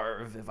gonna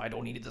starve if I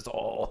don't eat this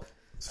all.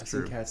 It's I've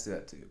true. seen cats do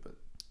that too, but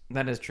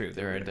That is true.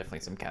 There are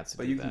definitely some cats that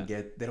but do you that.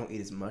 can they don't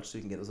eat as much, so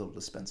you can get those little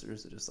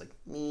dispensers that just like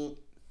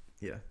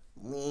Yeah.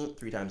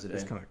 3 times a day.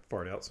 Just kind of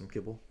fart out some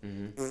kibble.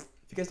 Mm-hmm. If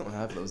you guys don't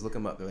have those, look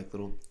them up. They're like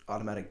little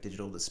automatic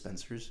digital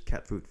dispensers.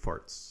 Cat food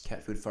farts.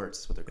 Cat food farts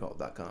is what they're called.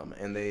 .com,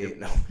 and they Yep.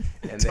 no,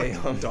 and they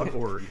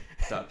 .org.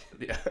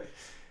 Yeah.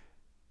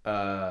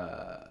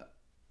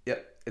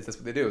 Yep. That's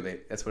what they do.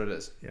 That's what it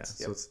is. Yeah. Yep.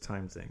 So it's a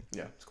time thing.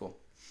 Yeah, it's cool.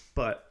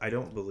 But I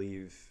don't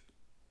believe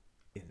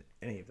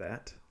any of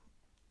that.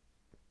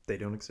 They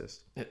don't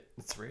exist.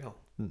 It's real.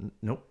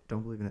 Nope,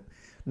 don't believe in it.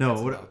 No,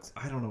 Pets and dogs.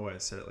 I don't know why I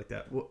said it like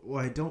that.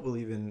 What I don't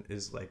believe in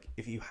is like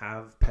if you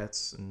have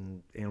pets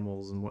and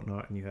animals and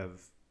whatnot, and you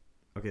have,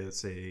 okay, let's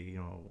say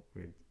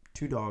we had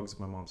 2 dogs at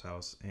my mom's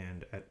house,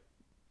 and at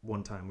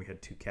one time we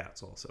had 2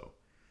 cats also.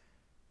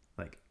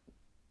 Like,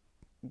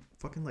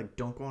 fucking like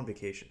don't go on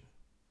vacation.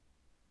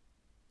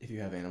 If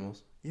you have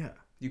animals, Yeah,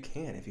 you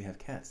can. If you have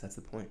cats, that's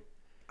the point.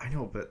 I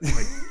know, but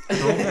like,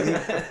 don't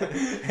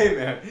Hey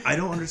man. I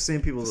don't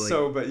understand people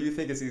like. But you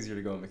think it's easier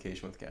to go on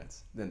vacation with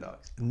cats than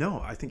dogs?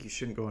 No, I think you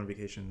shouldn't go on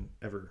vacation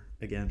ever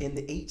again. In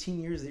the 18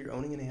 years that you're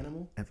owning an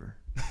animal? Ever.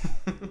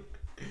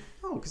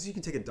 Oh, because you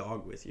can take a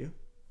dog with you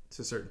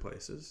to certain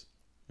places.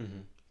 Mm-hmm.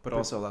 But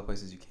also a lot of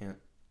places you can't.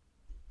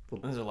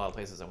 There's a lot of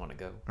places I want to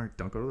go. All right,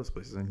 don't go to those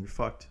places, and you're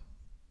fucked.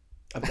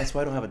 That's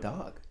why I don't have a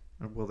dog.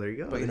 Well, there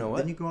you go. But you know what?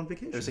 Then you go on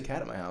vacation. There's a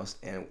cat at my house,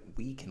 and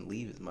we can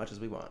leave as much as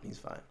we want. He's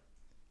fine.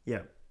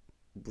 Yeah.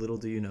 Little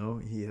do you know,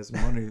 he has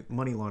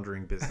money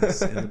laundering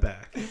business in the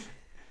back.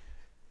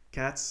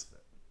 Cats,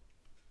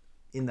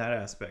 in that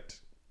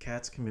aspect,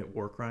 cats commit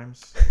war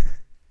crimes.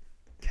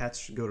 Cats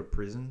should go to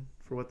prison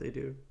for what they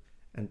do,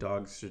 and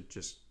dogs should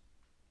just,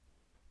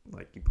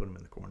 like, you put them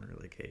in the corner,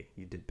 like, hey,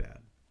 you did bad.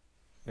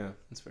 Yeah,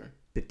 that's fair.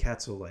 But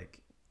cats will, like,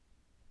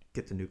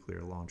 get the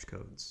nuclear launch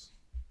codes.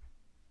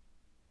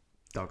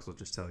 Dogs will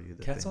just tell you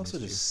that Cats they also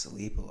missed just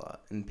sleep a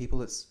lot, and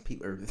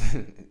or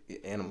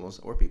animals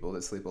or people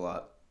that sleep a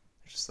lot,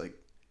 it's just like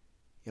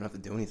you don't have to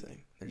do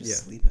anything. They're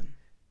just sleeping.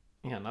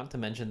 Yeah, not to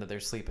mention that they're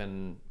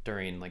sleeping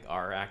during like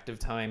our active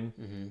time.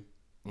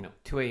 Mm-hmm.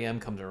 2 a.m.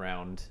 comes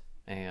around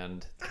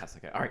and the cat's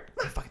like, all right,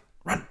 fucking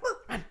run.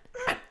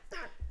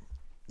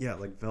 Yeah,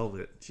 like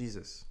Velvet.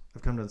 Jesus.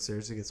 I've come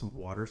downstairs to get some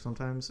water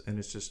sometimes, and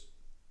it's just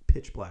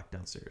pitch black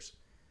downstairs.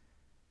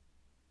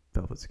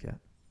 Velvet's a cat.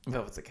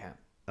 Velvet's a cat.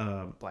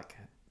 Black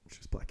cat.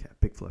 She's a black cat.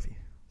 Big fluffy.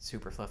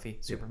 Super fluffy,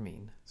 super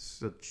mean.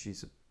 So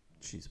she's a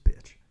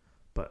bitch.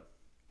 But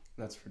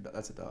That's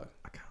a dog.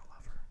 I kind of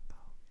love her, though.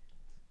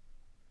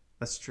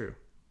 That's true.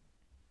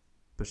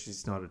 But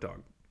she's not a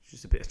dog.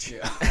 She's a bitch.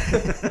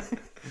 Yeah.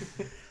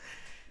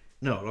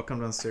 No, it'll come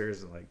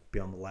downstairs and like be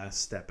on the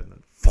last step, and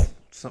then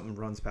something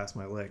runs past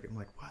my leg. I'm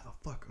like, why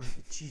the fuck?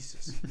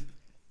 Jesus.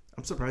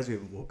 I'm surprised we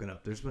haven't woken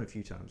up. There's been a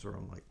few times where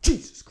I'm like,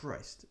 Jesus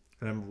Christ.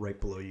 And I'm right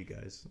below you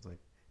guys. It's like,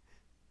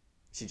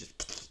 she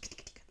just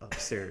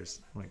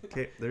upstairs. I'm like,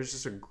 okay, there's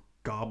just a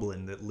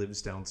goblin that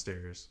lives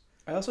downstairs.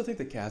 I also think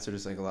that cats are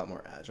just like a lot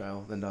more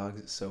agile than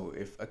dogs. So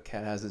if a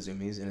cat has the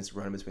zoomies and it's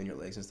running between your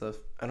legs and stuff,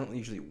 I don't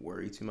usually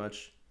worry too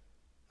much.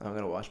 I don't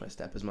gotta watch my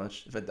step as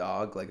much. If a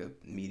dog, like a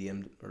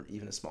medium or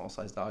even a small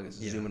sized dog, is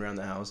zooming around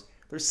the house,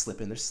 they're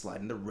slipping, they're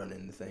sliding, they're running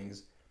into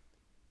things.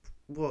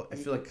 Well, I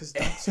feel like because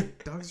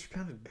dogs are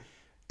kind of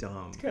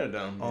dumb. It's kind of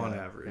dumb On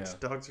average.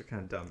 Yeah. Dogs are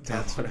kind of dumb.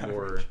 Cats are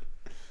more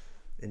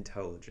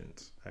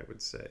intelligent, I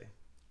would say.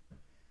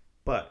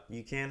 But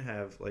you can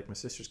have, like my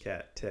sister's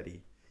cat,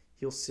 Teddy,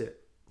 he'll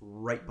sit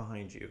right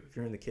behind you. If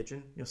you're in the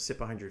kitchen, he'll sit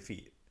behind your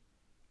feet.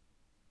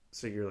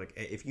 So you're like,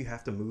 if you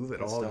have to move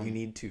at all, you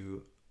need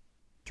to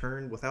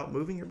turn without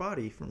moving your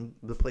body from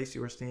the place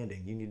you are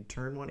standing. You need to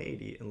turn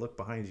 180 and look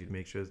behind you to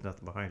make sure there's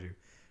nothing behind you.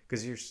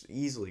 Because you're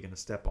easily going to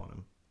step on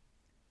him.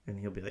 And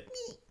he'll be like,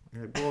 me.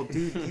 You're like, well,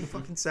 dude, you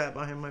fucking sat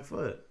behind my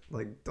foot.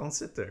 Like, don't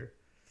sit there.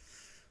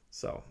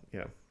 So,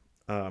 yeah.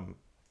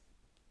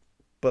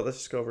 But let's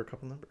just go over a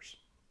couple numbers.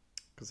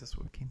 Because that's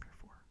what we came here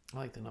for. I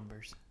like the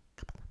numbers.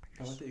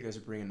 I like that you guys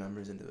are bringing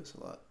numbers into this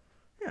a lot.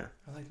 Yeah.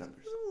 I like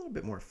numbers. A little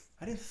bit more.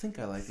 I didn't think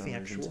I liked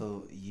numbers Factual.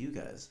 until you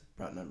guys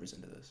brought numbers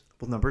into this.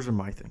 Well, numbers are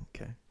my thing,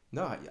 okay?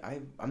 No,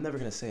 I'm never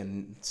going to say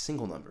a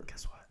single number.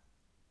 Guess what?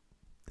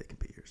 They can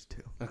be yours,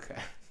 too.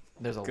 Okay.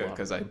 There's a Good, lot.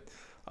 because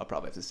I'll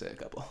probably have to say a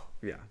couple.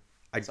 Yeah.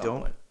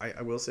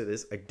 I will say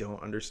this. I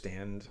don't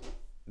understand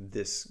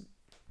this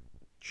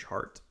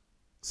chart.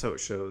 So it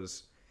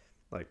shows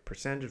like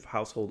percentage of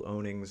household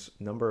ownings,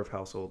 number of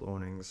household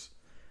ownings,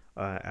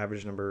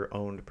 average number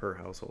owned per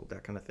household,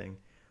 that kind of thing.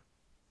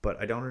 But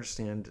I don't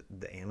understand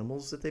the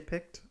animals that they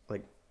picked.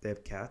 Like they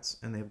have cats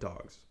and they have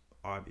dogs,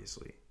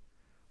 obviously.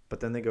 But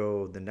then they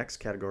go, the next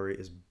category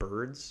is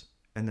birds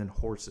and then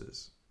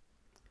horses.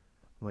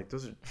 I'm like,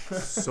 those are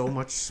so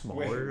much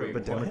smaller of a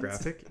what?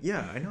 demographic.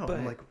 Yeah, I know. But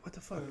I'm like, what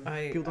the fuck?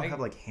 I- People don't I- have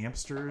like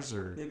hamsters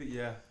or Maybe,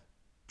 yeah.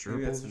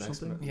 Maybe gerbils that's the or next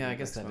something. one. Yeah, I guess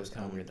Next that one's is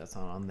kind of coming. weird that's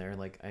not on there.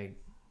 Like,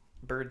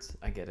 birds,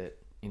 I get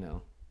it.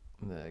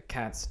 The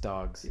cats,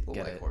 dogs, People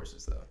get like it.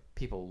 horses, though.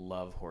 People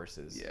love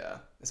horses. Yeah.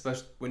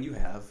 Especially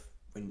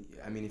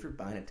if you're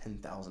buying a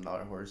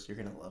 $10,000 horse, you're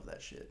going to love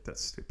that shit.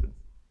 That's stupid.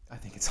 I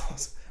think it's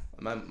awesome.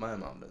 My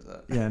mom does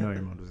that. Yeah, I know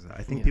your mom does that.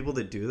 I think Yeah. people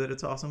that do that,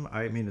 it's awesome.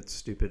 I mean, it's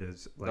stupid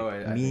as like No,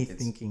 I me think it's-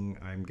 thinking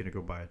I'm gonna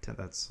go buy a tent.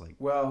 That's like,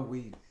 Well, That's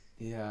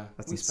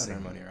we spend our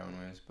insane. money our own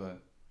ways,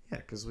 but yeah,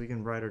 because we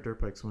can ride our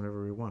dirt bikes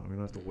whenever we want. We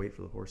don't have to wait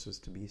for the horses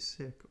to be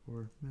sick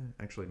or.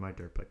 Actually, my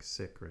dirt bike's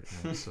sick right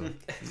now, so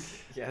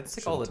Yeah, it's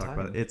sick shouldn't all the talk time.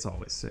 about it. It's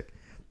always sick.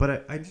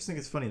 But I just think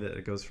it's funny that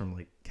it goes from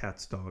like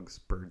cats, dogs,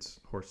 birds,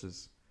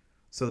 horses.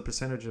 So the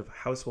percentage of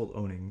household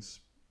ownings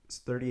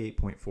is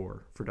 38.4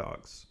 for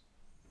dogs,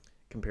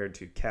 compared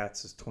to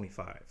cats is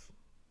 25.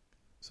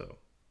 So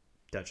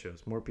that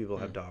shows more people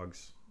have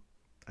dogs.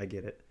 I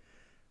get it.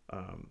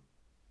 Then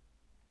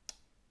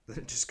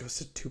it just goes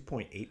to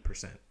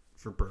 2.8%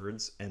 for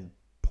birds and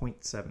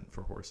 0.7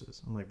 for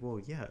horses. I'm like, well,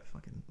 yeah,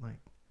 fucking like.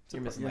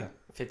 You're missing like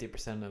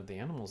 50% of the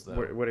animals,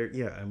 though.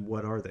 And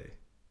what are they?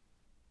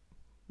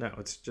 No,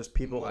 it's just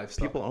people.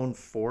 Livestock. People own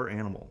 4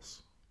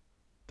 animals: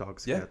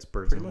 dogs, Yeah, cats,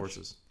 birds, and pretty much.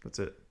 horses. That's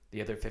it.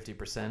 The other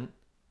 50%,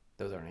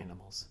 those aren't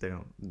animals. They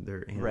don't.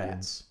 They're aliens.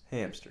 Rats,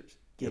 hamsters,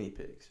 guinea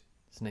pigs,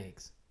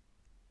 Snakes.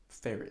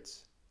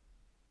 ferrets,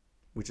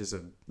 Which is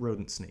a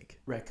rodent snake.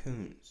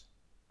 raccoons.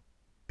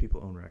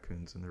 People own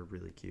raccoons, and they're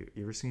really cute.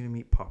 You ever seen them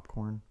eat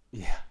popcorn?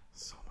 Yeah,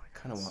 So my God.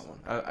 kind of want one.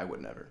 I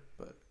would never,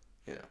 but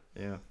you know.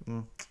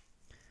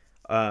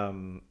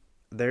 Yeah.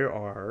 There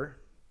are.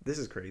 This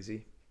is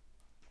crazy.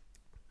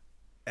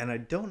 And I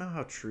don't know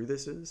how true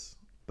this is,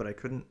 but I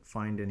couldn't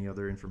find any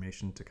other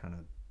information to kind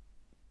of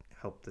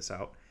help this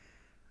out.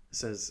 It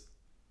says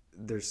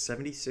there's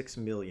 76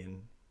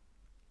 million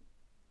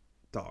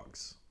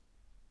dogs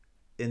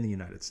in the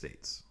United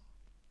States.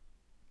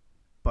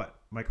 But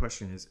my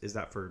question is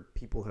that for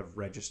people who have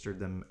registered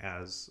them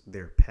as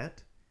their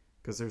pet?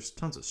 Because there's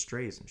tons of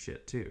strays and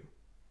shit too.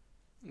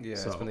 Yeah,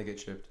 So- that's when they get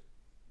chipped.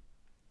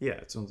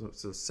 Yeah,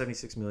 so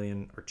 76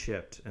 million are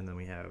chipped, and then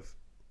we have,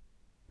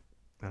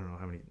 I don't know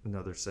how many,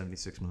 another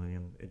 76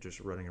 million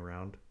just running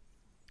around.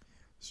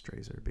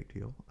 Strays are a big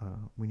deal.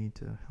 We need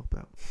to help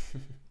out.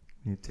 We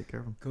need to take care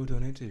of them. Go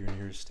donate to your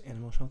nearest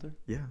animal shelter.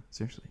 Yeah,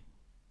 seriously.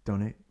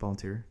 Donate,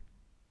 volunteer.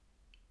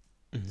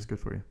 It's good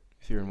for you.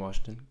 If you're in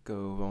Washington,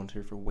 go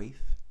volunteer for WAIF.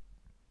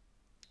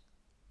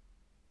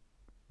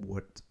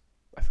 What?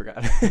 I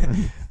forgot.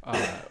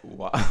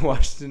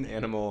 Washington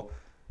Animal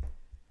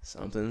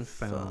something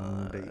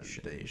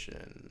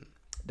Foundation.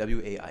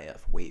 WAIF.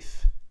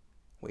 WAIF.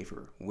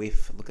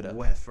 WAIF. Look it up.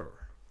 Wafer.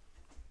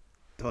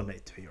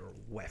 Donate to your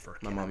wafer.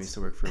 My mom used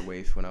to work for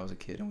WAIF when I was a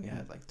kid, and we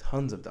had like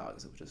tons of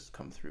dogs that would just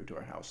come through to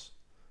our house.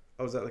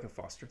 Oh, is that like a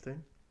foster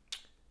thing?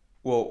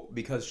 Well,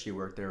 because she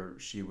worked there,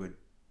 she would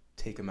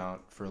take them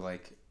out for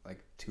like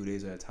 2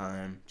 days at a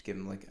time, to give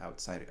them like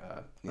outside,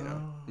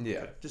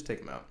 okay. just take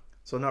them out.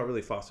 So not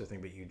really foster thing,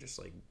 but you just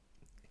like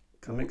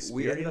come We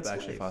experience ended up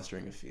actually life.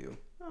 fostering a few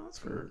Oh, that's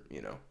cool. for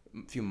a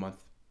few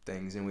month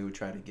things, and we would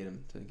try to get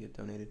them to get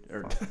donated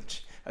or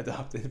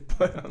adopted,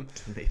 but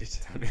Donated.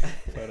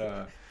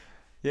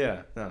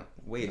 yeah, no,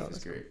 WAIF No, is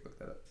that's great. Look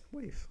that up.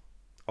 Wave.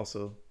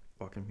 Also,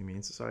 Wacom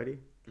Humane Society.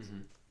 Mm-hmm.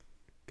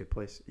 Good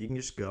place. You can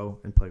just go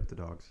and play with the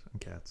dogs and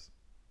cats.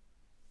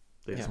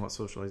 They just Yeah. want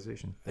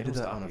socialization. They They did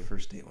don't that stop on a you.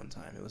 first date one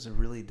time. It was a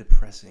really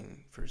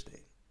depressing first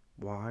date.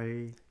 Why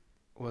It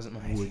wasn't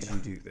my would idea.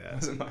 you do It that?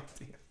 wasn't my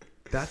idea.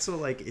 That's a,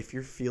 like, if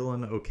you're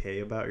feeling okay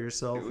about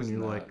yourself It and was you're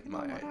not like,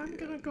 my "You know what, I'm idea,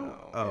 gonna go.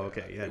 no, Oh,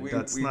 okay. Yeah, we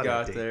that's not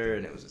got a date there, thing.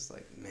 and it was just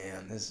like,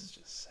 man, this is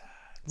just sad.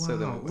 Wow, So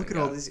then we look went at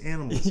all out. these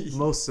animals.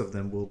 Most of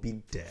them will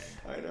be dead.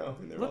 I know.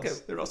 And Look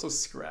they're also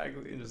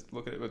scraggly and just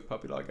look at it with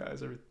puppy dog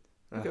eyes.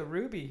 Look at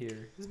Ruby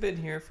here. He's been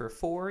here for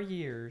 4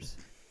 years.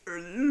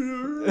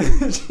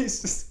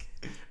 Jesus,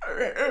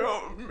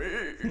 help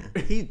me.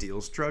 He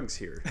deals drugs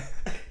here.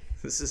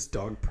 This is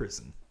dog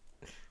prison.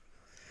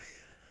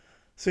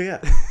 So yeah,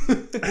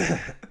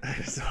 I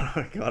just don't know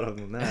how I got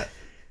on that.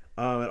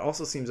 It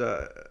also seems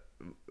that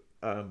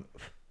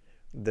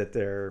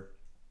they're,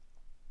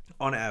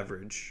 on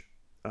average,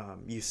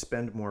 you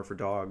spend more for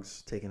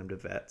dogs taking them to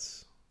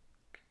vets.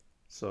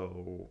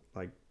 So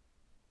like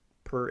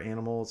per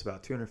animal, it's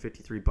about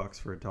 $253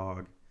 for a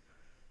dog,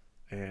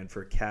 and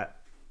for a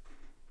cat,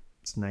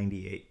 it's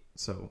 $98.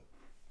 So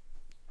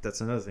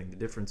that's another thing. The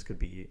difference could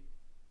be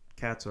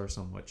cats are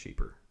somewhat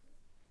cheaper.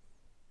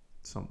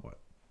 Somewhat.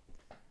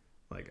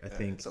 Like I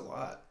think it's a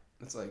lot.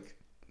 It's like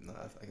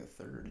a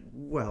third.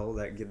 Well,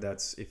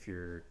 that's if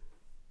you're,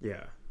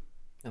 yeah.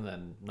 And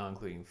then not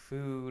including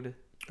food.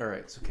 All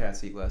right, so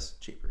cats eat less,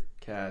 cheaper.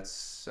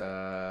 Cats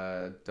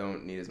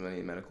don't need as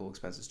many medical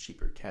expenses,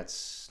 cheaper.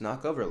 Cats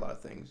knock over a lot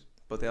of things,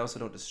 but they also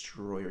don't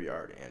destroy your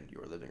yard and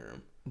your living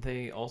room.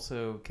 They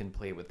also can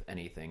play with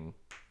anything.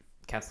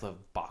 Cats love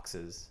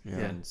boxes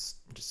and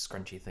just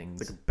scrunchy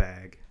things. It's like a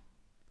bag,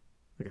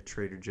 like a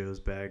Trader Joe's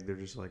bag. They're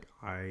just like,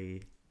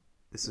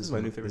 this is my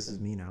new favorite This is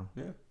thing. me now.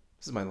 Yeah,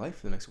 this is my life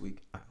for the next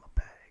week. I'm a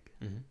bag.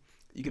 Mm-hmm.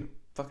 You can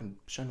fucking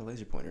shine a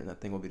laser pointer, and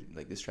that thing will be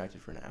like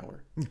distracted for an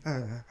hour.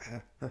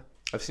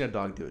 I've seen a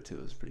dog do it too.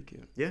 It was pretty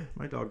cute. Yeah,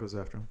 my dog goes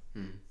after him.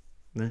 Mm.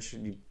 And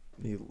then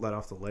you let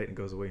off the light and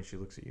goes away, and she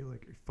looks at you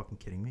like, "Are you fucking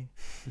kidding me?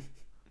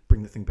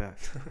 Bring the thing back.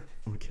 I'm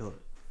gonna kill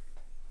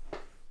it."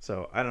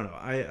 So I don't know.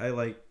 I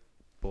like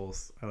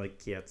both. I like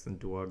cats and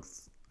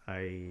dogs.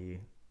 I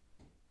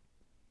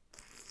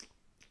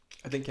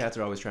think cats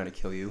are always trying to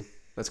kill you.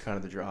 That's kind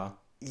of the draw.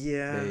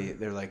 Yeah.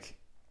 They're like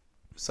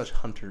such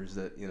hunters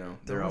that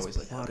they're always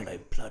like, plotting. how can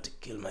I plot to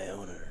kill my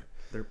owner?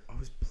 They're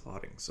always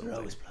plotting something. They're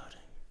always plotting.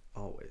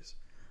 Always.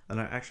 And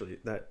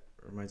that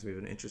reminds me of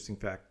an interesting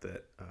fact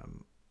that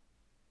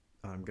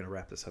I'm gonna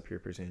wrap this up here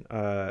pretty soon.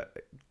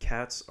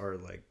 Cats are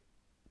like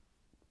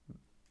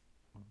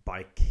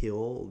by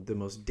kill the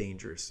most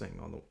dangerous thing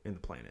in the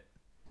planet.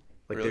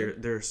 Like Really?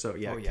 they're so Oh,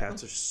 yeah?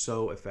 cats are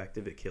so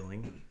effective at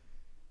killing,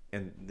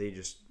 and they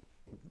just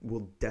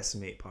will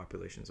decimate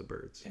populations of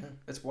birds. Yeah,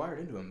 it's wired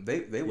into them.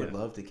 They would Yeah.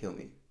 love to kill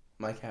me.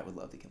 My cat would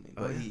love to kill me,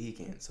 Oh, but yeah. he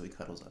can't. So he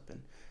cuddles up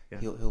and Yeah.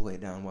 he'll lay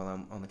down while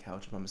I'm on the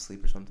couch if I'm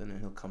asleep or something, and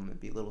he'll come and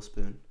be a little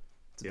spoon.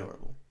 It's Yeah.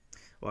 adorable.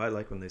 Well, I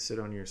like when they sit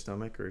on your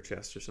stomach or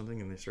chest or something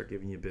and they start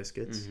giving you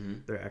biscuits. Mm-hmm.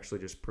 They're actually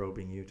just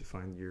probing you to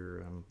find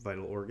your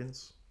vital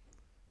organs.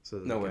 So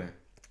that No they way. can-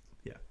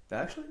 Yeah.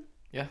 Actually?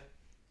 Yeah.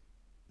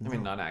 I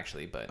mean, not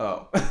actually, but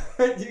Oh,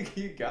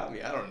 you got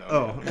me. I don't know.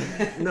 Oh,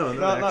 man. no,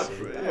 not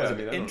actually. Yeah, I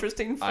mean, I don't-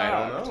 interesting I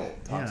fact. don't know.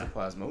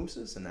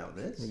 Toxoplasmosis and now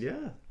this.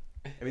 Yeah.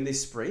 I mean, they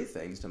spray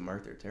things to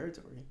mark their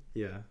territory.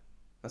 Yeah.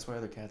 That's why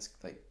other cats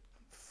like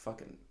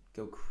fucking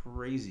go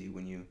crazy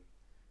when you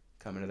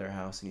come into their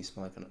house and you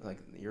smell like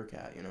your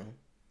cat. You know?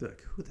 They're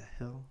like, who the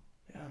hell?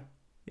 Yeah.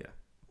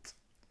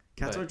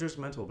 Cats But- are just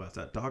mental about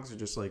that. Dogs are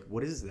just like,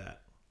 what is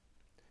that?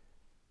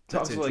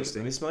 Dogs That's are like,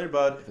 interesting. let me smell your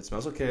butt. If it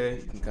smells okay,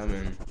 you can come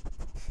in.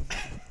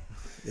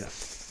 Yeah.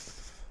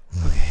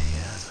 Okay,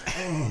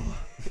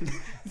 yeah.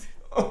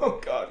 Oh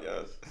God,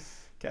 yes.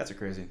 Cats are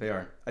crazy. They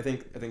are. I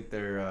think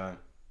they're.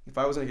 If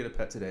I was gonna get a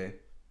pet today,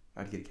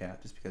 I'd get a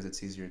cat just because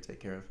it's easier to take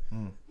care of.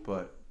 Mm.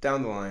 But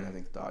down the line, I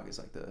think the dog is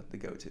like the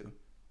go-to.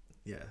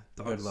 Yeah.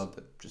 I'd Dogs. love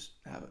to just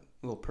have a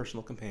little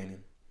personal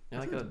companion. Yeah,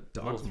 like a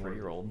Dog's little more-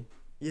 3-year-old.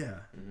 Yeah.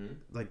 Mm-hmm.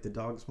 Like the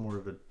dog's more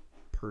of a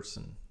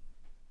person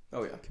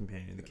Oh yeah.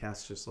 companion. The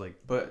cat's just like,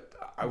 But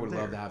I would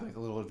love to There. have like a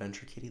little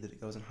adventure kitty that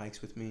goes and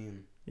hikes with me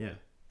and yeah.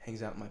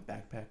 hangs out in my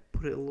backpack.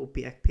 Put a little A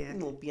backpack.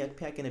 little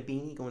backpack and a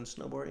beanie going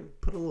snowboarding.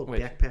 Put a little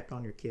Wait. backpack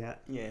on your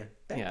cat. Yeah,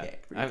 backpack. Yeah,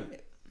 for your I've-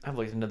 cat. I've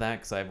looked into that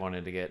because I've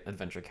wanted to get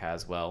Adventure Cat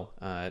as well.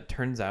 It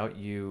turns out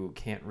you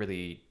can't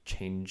really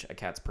change a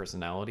cat's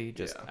personality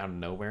just Yeah. out of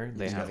nowhere.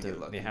 They just have gotta to. get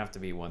lucky. They have to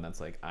be one that's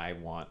like, I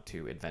want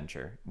to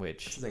adventure,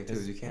 which That's the thing too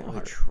is you can't really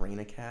hard. train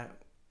a cat.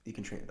 You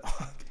can train a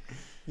dog.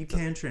 You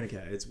can train a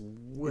cat. It's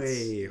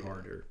way It's-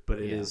 harder,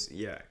 but it Yeah. is.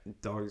 Yeah,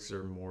 dogs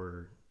are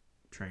more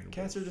trainable.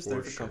 Cats are just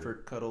there for sure.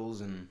 comfort,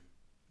 cuddles, and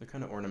they're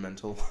kind of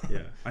ornamental.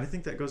 Yeah, I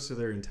think that goes to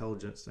their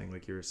intelligence thing.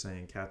 Like you were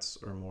saying, cats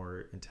are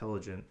more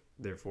intelligent.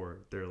 Therefore,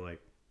 they're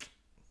like,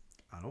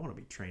 I don't want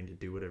to be trained to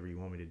do whatever you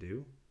want me to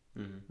do.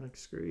 Mm-hmm. Like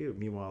screw you.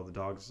 Meanwhile, the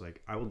dog's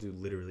like, I will do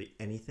literally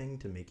anything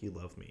to make you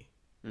love me.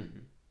 Mm-hmm.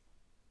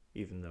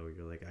 Even though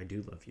you're like, I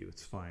do love you.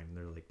 It's fine. And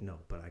they're like, no,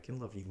 but I can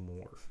love you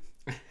more.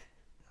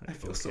 I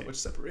feel so Okay. much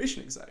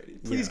separation anxiety.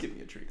 Please Yeah. give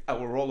me a treat. I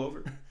will roll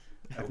over.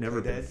 I I've will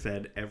never play been dead.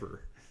 fed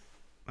ever.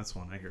 That's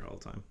one I hear all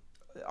the time.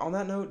 On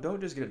that note, don't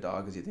just get a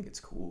dog because you think it's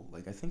cool.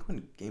 Like I think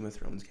when Game of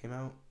Thrones came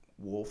out,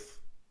 wolf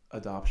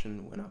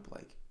adoption went up.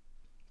 Like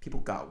people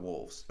got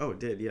wolves. Oh, it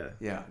did, yeah.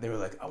 Yeah, they were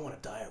like, I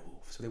want to die a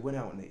wolf. So they went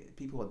out and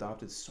people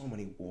adopted so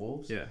many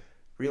wolves. Yeah.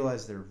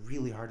 Realized they're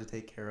really hard to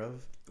take care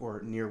of,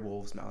 or near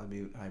wolves,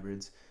 Malamute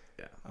hybrids.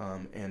 Yeah.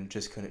 And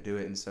just couldn't do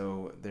it, and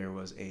so there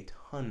was a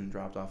ton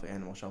dropped off at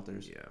animal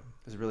shelters. Yeah. It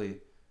was really,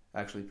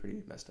 actually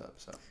pretty messed up.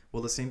 So.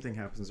 Well, the same thing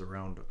happens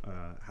around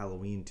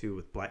Halloween too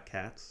with black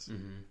cats.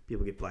 Mm-hmm.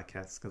 People get black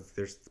cats because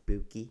they're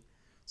spooky.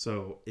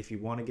 So if you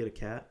want to get a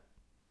cat,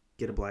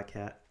 get a black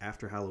cat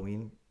after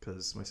Halloween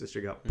because my sister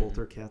got both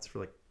her cats for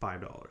like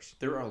 $5.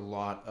 There are a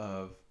lot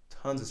of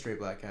tons of stray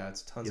black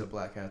cats, tons Yep. of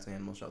black cats in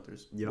animal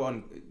shelters. Yep.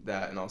 One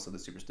that, and also the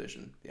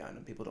superstition behind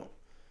them. People don't.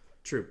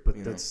 True, but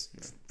You know, that's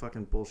yeah.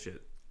 fucking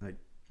bullshit. Like,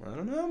 I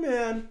don't know,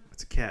 man.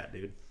 it's a cat,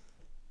 dude.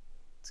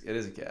 It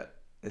is a cat.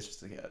 It's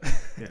just a cat.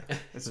 Yeah,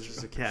 it's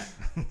just a cat.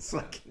 It's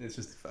like, It's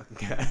just a fucking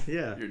cat.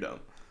 yeah, You're dumb.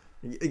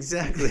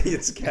 exactly.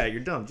 It's a cat.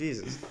 You're dumb.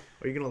 Jesus.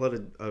 Are you gonna let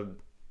a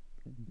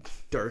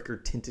darker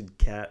tinted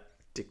cat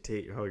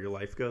dictate how your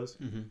life goes?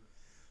 Mm-hmm.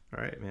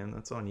 All right, man.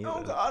 That's on you. Oh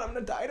then. God, I'm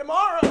gonna die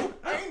tomorrow.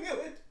 I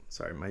knew it.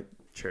 Sorry, my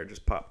chair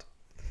just popped.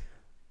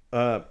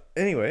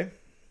 Anyway,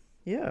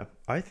 yeah,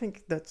 I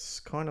think that's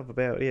kind of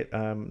about it.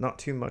 Not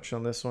too much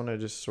on this one. I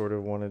just sort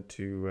of wanted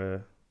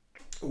to.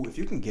 Oh, if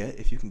you can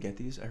get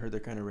these, I heard they're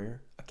kind of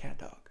rare. A cat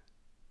dog.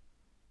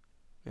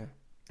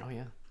 Oh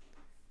yeah,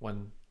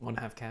 one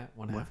half cat,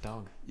 one half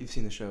dog. You've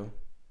seen the show,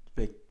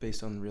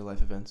 based on real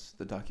life events,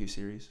 the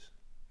docu-series.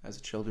 As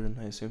a children,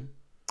 I assume.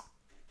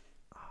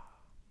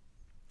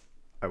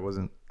 I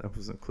wasn't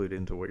clued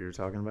into what you were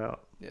talking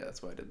about. Yeah,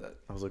 that's why I did that.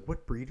 I was like,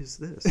 what breed is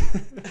this?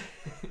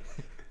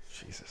 It's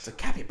Jesus. a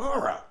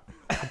capybara.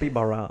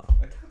 Capybara.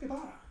 A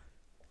capybara.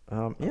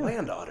 A Yeah.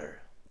 land otter.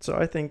 So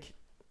I think,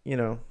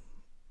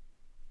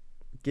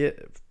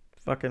 get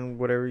fucking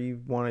whatever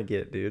you want to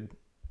get, dude.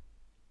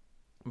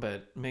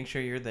 But make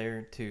sure you're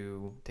there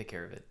to take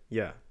care of it.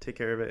 Yeah, take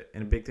care of it.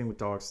 And a big thing with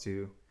dogs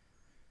too,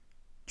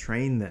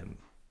 train them.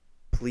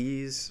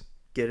 Please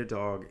get a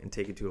dog and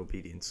take it to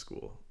obedience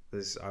school.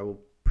 I will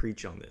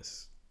preach on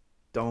this.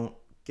 Don't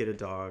get a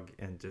dog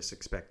and just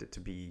expect it to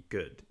be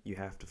good. You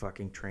have to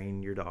fucking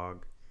train your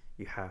dog.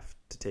 You have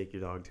to take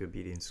your dog to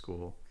obedience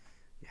school.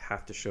 You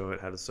have to show it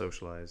how to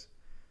socialize.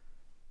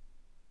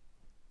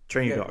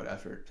 Train You your gotta dog. put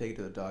effort. Take it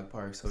to the dog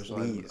park.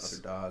 Socialize with Please.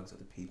 other dogs,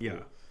 other people. Yeah.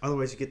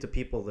 Otherwise, you get to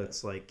people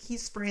that's like,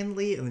 he's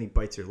friendly, and then he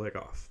bites your leg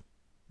off.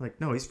 Like,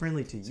 no, he's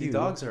friendly to See, you.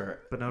 dogs are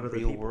but not other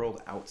real people.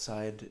 world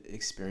outside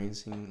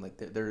experiencing. Like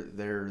they're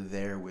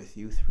there with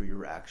you through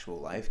your actual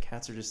life.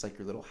 Cats are just like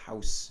your little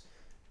house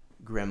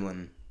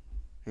gremlin.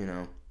 You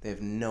know, they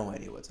have no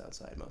idea what's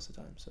outside most of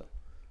the time. So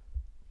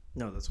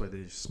No, that's why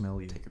they just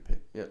smell you take your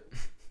pick. Yep.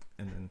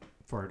 and then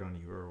fart on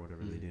you or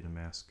whatever they did a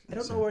mask. I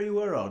don't know where you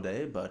were all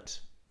day, but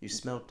you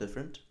smelled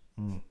different.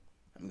 Mm.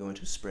 I'm going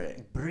to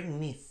spray. Bring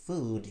me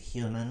food,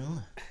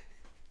 human.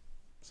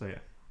 So yeah,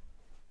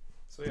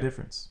 So the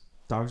difference.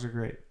 Dogs are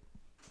great.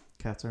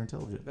 Cats are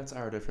intelligent. that's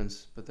our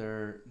difference. But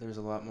there's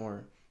a lot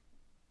more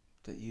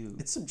that you.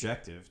 It's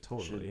subjective,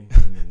 totally.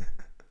 Should. I mean,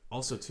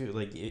 also too,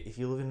 like if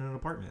you live in an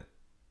apartment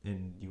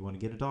and you want to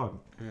get a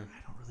dog, Yeah.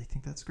 I don't really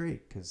think that's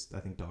great because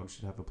I think dogs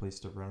should have a place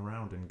to run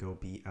around and go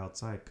be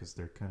outside because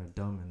they're kind of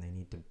dumb and they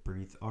need to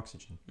breathe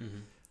oxygen. Mm-hmm.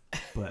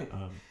 But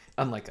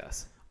Unlike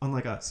us.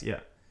 unlike us, yeah.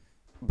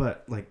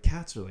 But like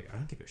cats are like, I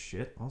don't give a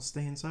shit. I'll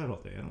stay inside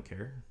all day. I don't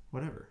care.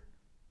 Whatever.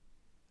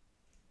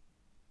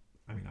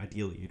 I mean,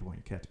 ideally, you'd want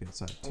your cat to be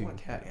inside I too. want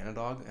a cat and a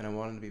dog, and I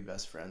want them to be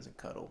best friends and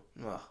cuddle.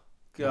 Oh,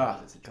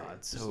 God, it's a dream. God,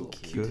 Just so a little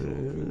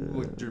cute.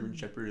 Little German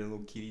Shepherd and a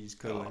little kitty just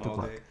cuddling Good all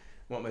luck. day.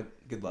 Want my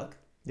good luck?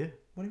 Yeah.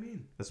 What do you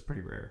mean? That's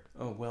pretty rare.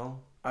 Oh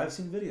well, I've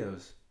seen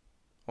videos.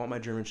 I want my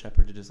German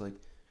Shepherd to just like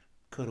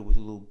cuddle with a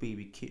little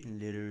baby kitten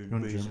litter. And You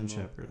want a raise German them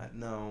up. Shepherd?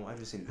 No, I've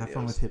just seen videos. Have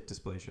fun with hip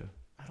dysplasia.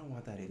 I don't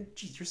want that either.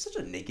 Jeez, you're such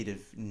a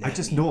negative. I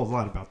just know a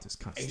lot about this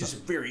kind of I'm stuff.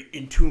 just very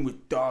in tune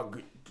with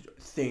dog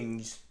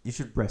things. You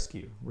should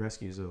rescue.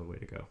 Rescue is the way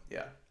to go.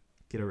 Yeah.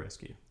 Get a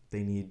rescue.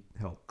 They need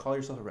help. Call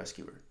yourself a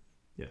rescuer.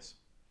 Yes.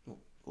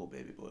 Little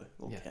baby boy.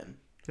 Little Yeah. Ken.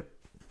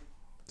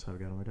 That's how I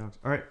got all my dogs.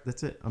 All right,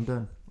 that's it. I'm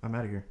done. I'm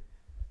out of here.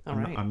 All I'm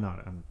right. I'm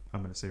not. I'm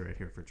going to say right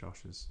here for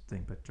Josh's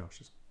thing, but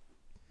Josh is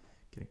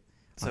kidding.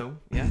 So,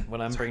 yeah,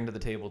 what I'm bringing to the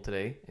table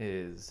today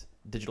is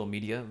digital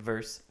media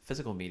versus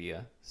physical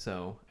media.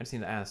 So, I just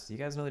need to ask, do you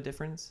guys know the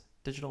difference?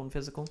 Digital and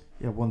physical?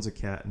 Yeah, one's a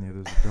cat and the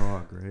other's a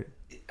dog, right?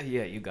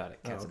 Yeah, you got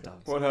it. Cats and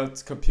dogs. One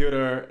has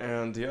computer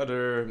and the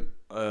other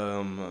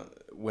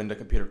when the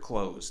computer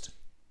closed.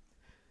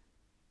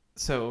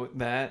 So,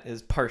 that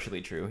is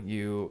partially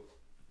true.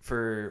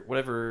 For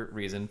whatever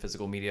reason,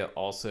 physical media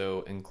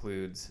also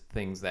includes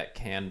things that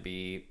can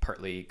be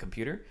partly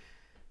computer.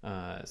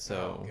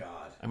 So Oh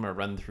God. I'm going to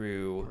run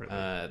through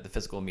the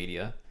physical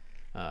media,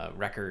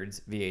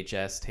 records,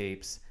 VHS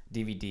tapes,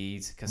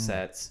 DVDs,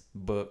 cassettes,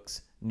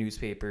 books,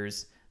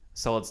 newspapers,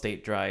 solid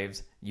state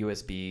drives,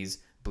 USBs,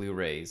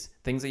 Blu-rays,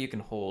 things that you can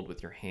hold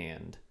with your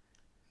hand.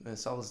 The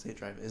solid state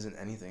drive isn't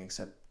anything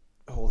except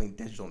holding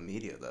digital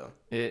media, though.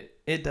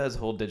 It does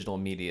hold digital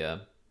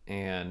media,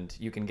 and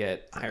you can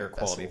get higher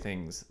quality vessel.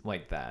 things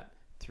like that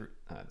through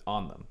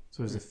on them.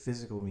 So there's a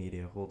physical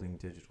media holding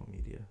digital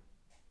media.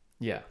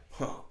 Yeah.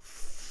 Oh,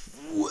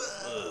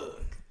 whoa.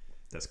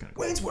 That's kind of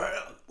cool. Wayne's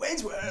World.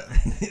 Wayne's World.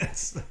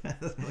 That's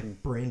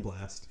like Brain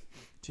Blast.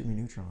 Jimmy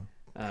Neutron.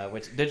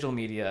 Which digital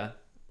media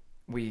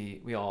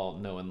we all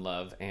know and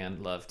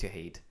love to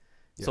hate.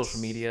 Yes. Social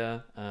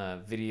media,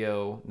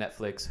 video,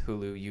 Netflix,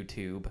 Hulu,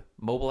 YouTube,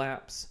 mobile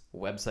apps,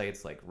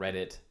 websites like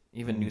Reddit,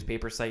 even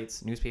newspaper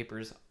sites.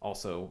 Newspapers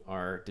also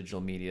are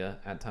digital media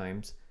at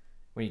times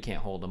when you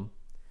can't hold them.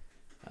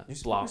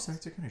 Newspaper Blogs.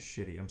 sites are kind of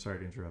shitty. I'm sorry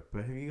to interrupt,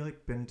 but have you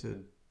like been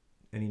to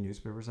any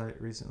newspaper site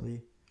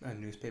recently? A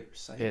newspaper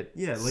site.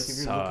 Yeah, like if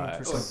you're looking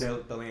for sucks.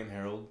 something. Bellingham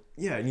Herald.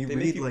 Yeah, and you They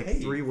make read you like pay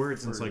 3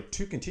 words and it's for- like,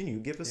 to continue,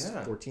 give us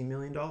Yeah. $14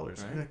 million. Right.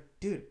 You're like,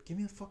 dude, give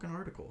me a fucking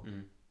article.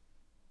 Mm.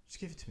 Just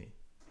give it to me.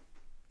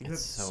 You It's have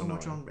so so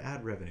much annoying. on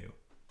ad revenue.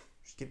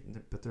 Just give,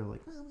 but they're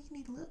like, well, we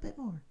need a little bit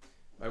more.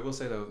 I will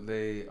say though,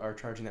 they are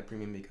charging that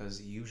premium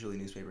because usually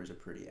newspapers are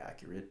pretty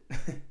accurate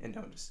and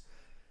don't just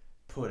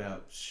put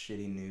out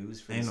shitty news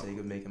for the And- sake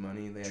of making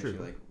money. They True.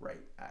 actually like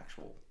write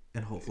actual.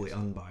 And hopefully Yes.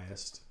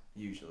 unbiased.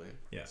 Usually.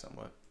 Yeah.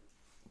 Somewhat.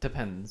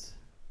 Depends.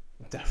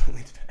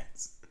 Definitely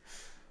depends.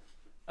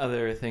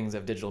 Other things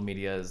of digital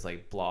media is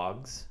like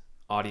blogs,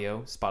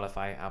 audio,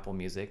 Spotify, Apple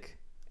Music,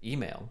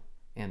 email,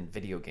 and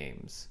video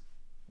games.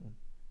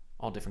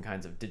 All different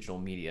kinds of digital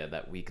media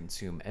that we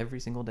consume every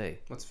single day.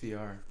 What's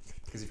VR?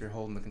 Because if you're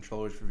holding the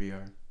controllers for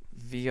VR.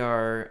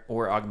 VR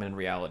or augmented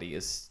reality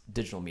is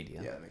digital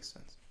media. Yeah, that makes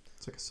sense.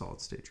 It's like a solid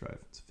state drive.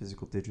 It's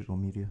physical digital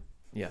media.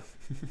 Yeah.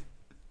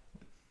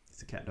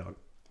 It's a cat dog.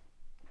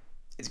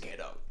 It's a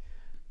dog.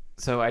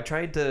 So I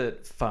tried to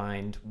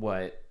find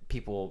what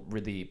people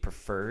really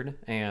preferred,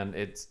 and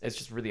it's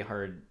just really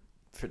hard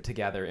to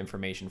gather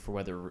information for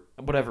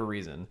whatever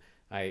reason.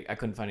 I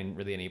couldn't find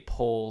really any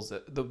polls.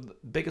 The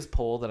biggest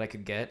poll that I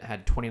could get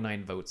had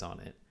 29 votes on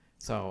it,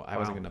 so I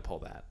wasn't Wow. going to pull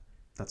that.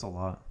 That's a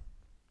lot.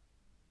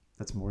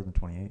 That's more than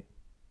 28.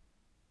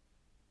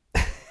 I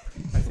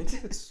think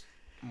if it's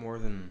more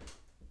than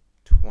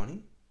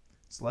 20,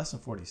 It's less than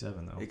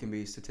 47 though. it can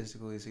be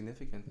statistically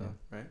significant though,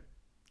 right?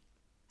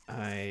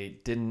 I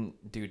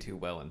didn't do too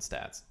well in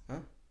stats. I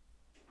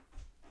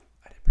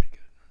did pretty good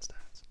on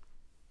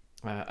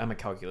stats. I'm a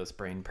calculus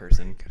brain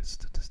person. Good at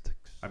statistics.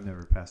 I've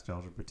never passed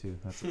algebra 2.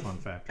 That's a fun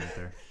fact right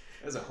there.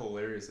 That's a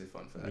hilariously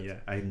fun fact.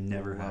 Yeah, I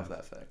never love have.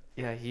 that fact.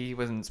 Yeah, he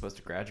wasn't supposed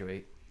to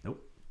graduate.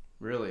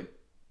 Really?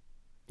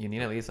 You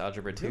need at least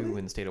algebra 2 Really?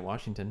 in the state of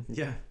Washington.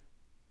 Yeah.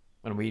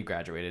 When we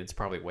graduated, it's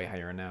probably way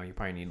higher now. You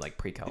probably need like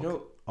pre-calc. You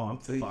know, Oh, I'm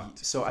the-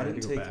 fucked. so If I had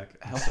didn't to go take back,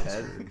 I'm health so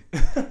ed.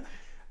 screwed.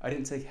 I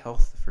didn't take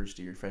health the first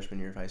year, freshman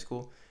year of high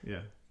school,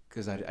 Yeah.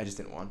 because I just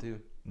didn't want to.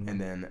 Mhm.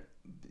 And then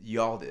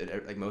y'all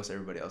did, like most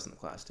everybody else in the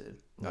class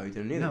did. No, you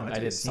didn't either. No, I took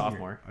did senior-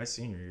 sophomore. I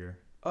senior year.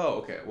 Oh,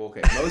 okay. Well,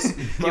 okay.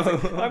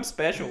 Most, I'm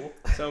special.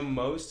 so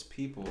most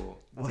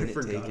people Well, I didn't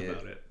forgot take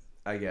about it, it.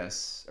 I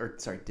guess, or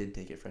sorry, did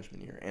take it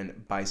freshman year,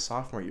 and by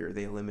sophomore year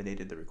they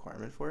eliminated the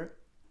requirement for it,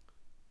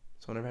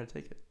 so I never had to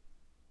take it.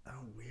 Oh,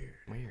 weird.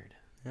 Weird.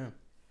 Yeah.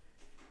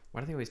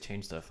 Why do they always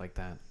change stuff like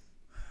that?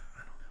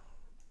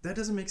 That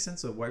doesn't make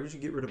sense though. Why would you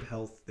get rid of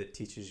health that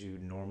teaches you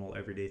normal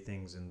everyday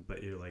things,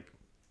 but you're like,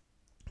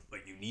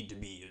 but you need to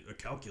be a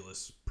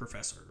calculus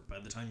professor by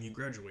the time you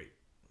graduate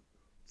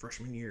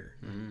freshman year.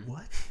 Mm.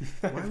 What?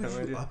 I Why have would no you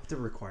idea. up the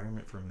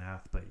requirement for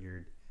math but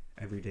your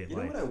everyday You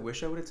know life? what I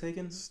wish I would have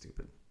taken? It's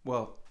stupid.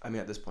 Well, I mean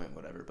at this point,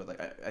 whatever. But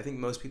like I think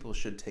most people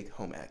should take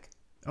home ec.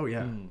 Oh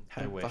yeah,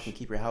 How I to wish. fucking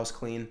keep your house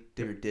clean,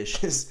 do your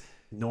dishes,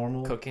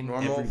 normal Cooking.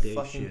 normal everyday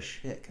fucking shit.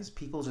 shit. Because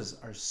people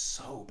just are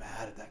so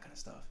bad at that kind of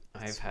stuff.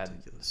 I've It's had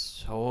ridiculous.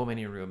 so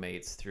many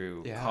roommates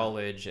through Yeah.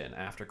 college and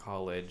after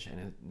college, and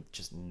it's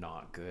just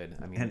not good.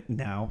 I mean, And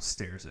now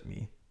stares at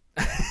me.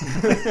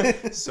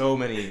 So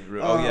many.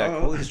 Oh yeah,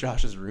 Oh. Cole's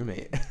Josh's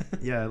roommate.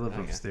 Yeah, I live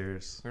Okay.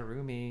 upstairs. we're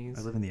roomies.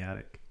 I live in the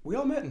attic. We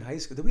all met in high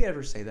school. Did we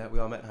ever say that? We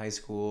all met in high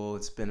school.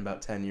 It's been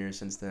about 10 years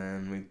since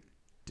then.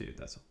 Dude,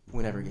 that's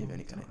We never gave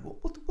any kind of.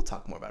 We'll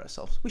talk more about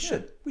ourselves. We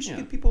should. We should Yeah.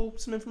 give people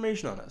some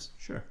information on us.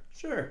 Sure.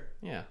 Sure.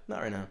 Yeah.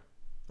 Not right now.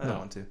 I don't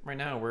want to. Right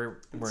now,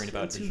 we're worrying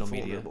about it's digital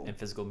media vulnerable. and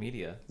physical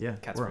media. Yeah,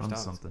 Cats we're versus on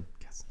dogs. something.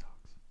 Cats and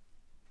dogs.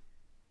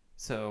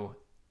 So,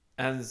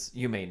 as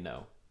you may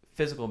know,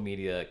 physical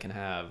media can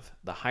have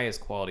the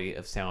highest quality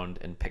of sound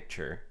and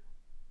picture.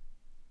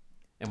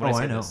 And when Oh, I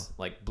say I know. this,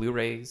 like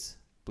Blu-rays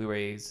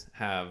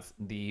have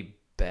the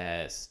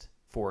best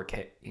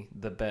 4K,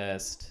 the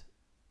best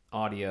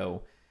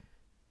audio.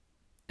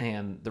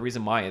 And the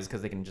reason why is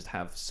because they can just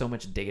have so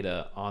much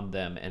data on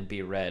them and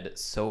be read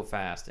so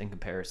fast in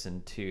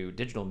comparison to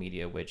digital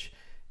media, which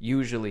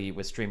usually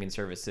with streaming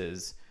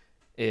services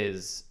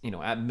is,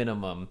 at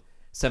minimum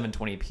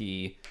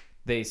 720p.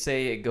 They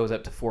say it goes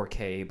up to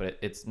 4K, but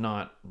it's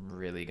not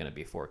really going to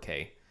be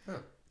 4K. Huh.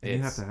 And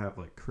you have to have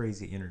like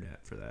crazy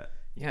internet for that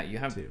Yeah, you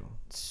have too.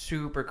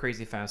 super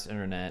crazy fast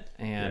internet,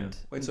 and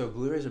Wait, so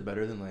Blu-rays are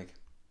better than like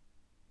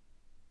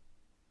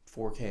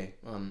 4K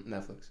on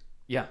Netflix?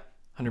 yeah,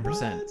 100%.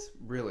 What?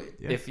 Really?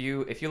 Yeah. If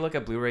you look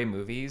at Blu-ray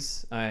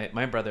movies,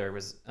 my brother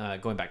was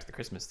going back to the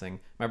Christmas thing.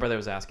 My brother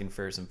was asking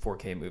for some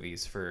 4K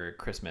movies for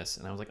Christmas,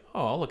 and I was like,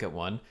 "Oh, I'll look at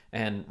one."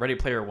 And Ready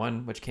Player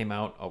One, which came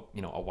out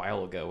a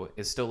while ago,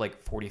 is still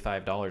like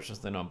 $45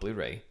 just then on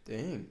Blu-ray.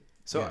 Dang.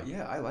 So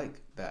yeah, I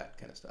like that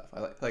kind of stuff. I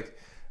like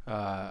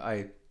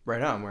I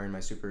right now I'm wearing my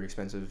super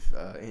expensive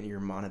in-ear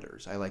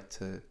monitors. I like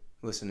to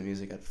listen to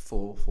music at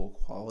full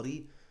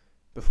quality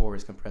before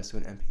it's compressed to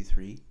an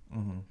MP3,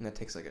 and that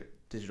takes like a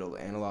digital to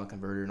analog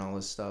converter and all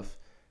this stuff.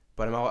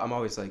 But I'm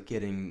always like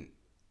getting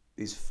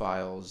these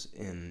files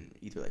in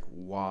either like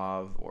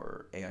WAV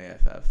or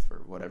AIFF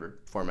or whatever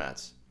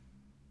formats.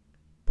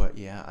 But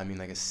yeah, I mean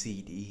like a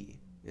CD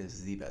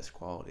is the best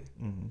quality.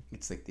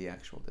 It's like the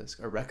actual disc.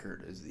 A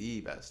record is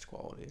the best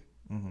quality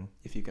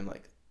if you can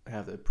like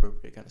have the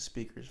appropriate kind of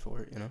speakers for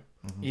it,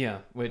 Yeah,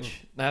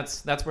 which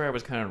that's where I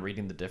was kind of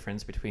reading the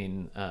difference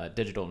between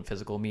digital and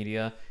physical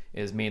media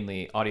is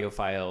mainly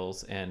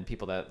audiophiles and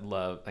people that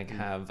love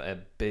have a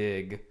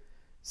big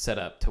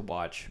setup to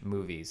watch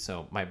movies.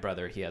 So my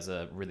brother, he has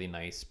a really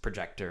nice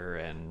projector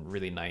and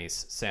really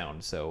nice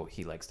sound, so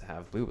he likes to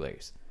have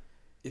Blu-rays.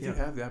 If you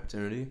have the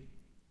opportunity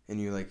and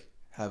you like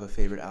have a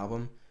favorite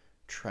album,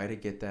 try to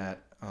get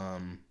that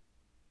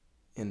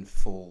in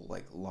full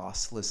like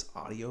lossless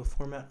audio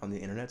format on the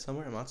internet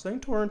somewhere. I'm not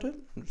saying torrent it.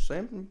 I'm just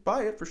saying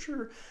buy it for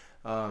sure.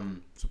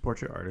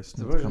 Support your artist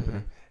and Support it,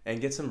 company. and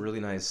get some really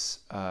nice.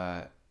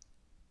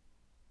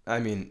 I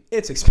mean,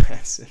 it's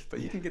expensive, but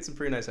you can get some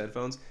pretty nice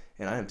headphones.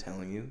 And I am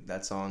telling you,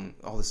 that song,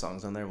 all the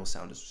songs on there will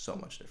sound just so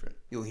much different.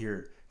 You'll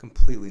hear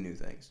completely new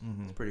things.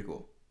 It's pretty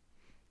cool.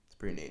 It's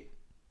pretty neat.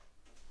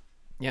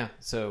 Yeah,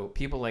 so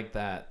people like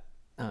that,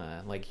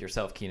 like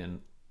yourself,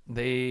 Keenan,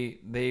 they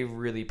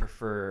really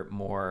prefer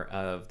more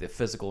of the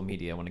physical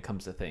media when it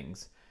comes to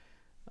things.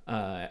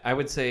 I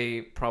would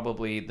say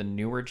probably the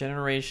newer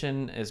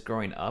generation is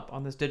growing up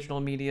on this digital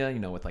media,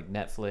 with like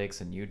Netflix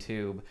and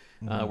YouTube,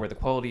 where the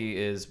quality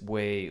is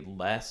way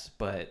less,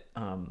 but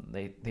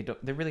they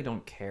really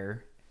don't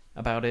care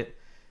about it.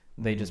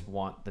 They just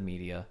want the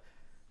media.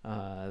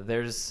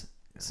 There's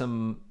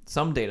some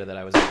data that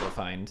I was able to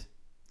find.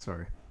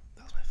 Sorry.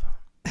 That was my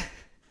phone.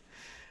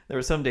 There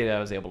was some data I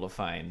was able to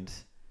find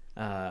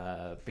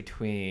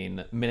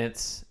between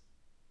minutes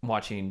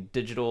watching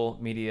digital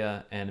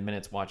media and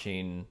minutes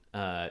watching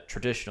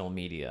traditional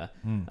media.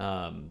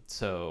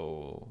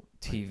 So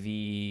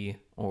TV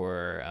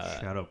or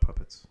Shadow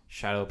puppets.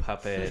 shadow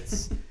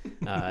puppets,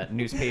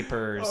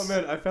 newspapers. Oh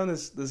man, I found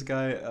this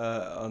guy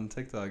on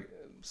TikTok.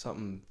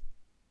 something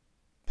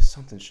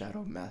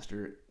Shadow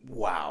Master.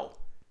 Wow.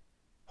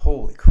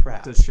 Holy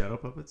crap. Does Shadow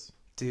Puppets?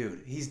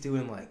 Dude, he's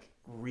doing like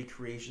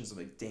recreations of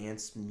like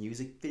dance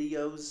music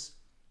videos,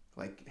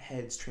 like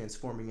heads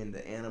transforming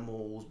into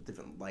animals,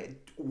 different light.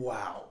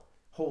 Wow.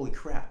 Holy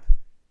crap.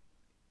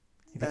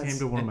 If he came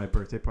to one of my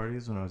birthday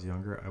parties when I was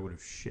younger, I would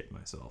have shit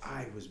myself.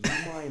 I was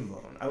mind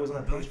blown. I was on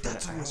that page for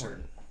an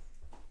hour.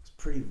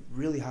 Pretty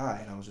really high,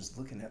 and I was just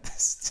looking at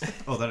this.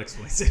 Oh, that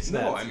explains it.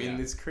 No, I mean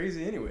it's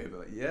crazy anyway,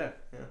 but yeah.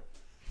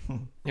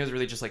 It was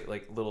really just like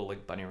little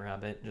like bunny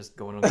rabbit just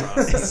going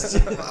across.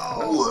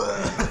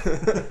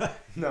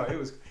 No, it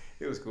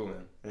was cool,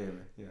 man. Anyway,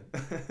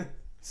 yeah.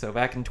 So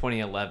back in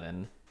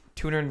 2011,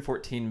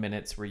 214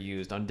 minutes were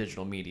used on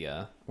digital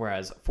media,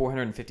 whereas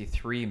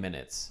 453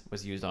 minutes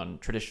was used on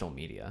traditional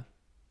media.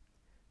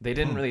 They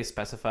didn't really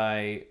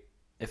specify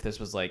if this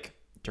was like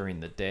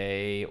during the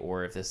day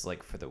or if this is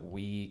like for the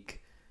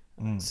week.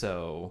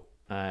 So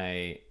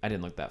I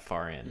didn't look that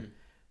far in.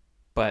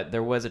 But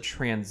there was a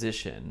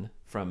transition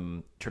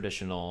from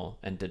traditional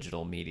and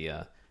digital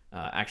media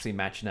actually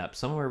matching up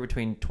somewhere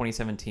between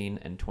 2017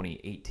 and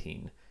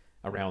 2018.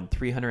 Around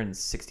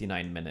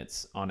 369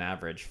 minutes on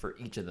average for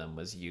each of them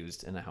was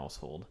used in a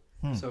household.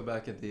 So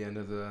back at the end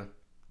of the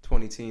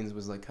 2010s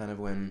was like kind of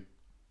when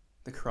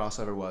the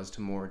crossover was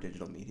to more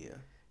digital media.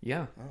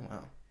 Yeah. Oh,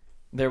 wow.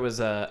 There was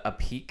a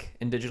peak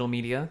in digital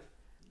media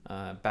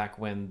back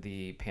when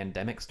the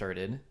pandemic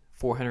started.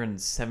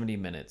 470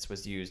 minutes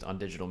was used on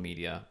digital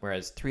media,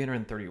 whereas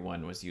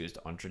 331 was used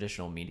on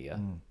traditional media.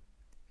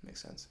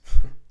 Makes sense.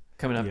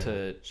 Coming up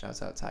to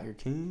Shouts out Tiger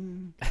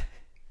King.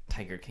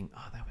 Tiger King.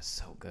 Oh, that was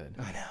so good.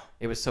 I know.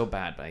 It was so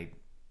bad, but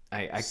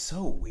I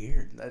so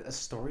weird. A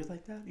story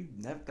like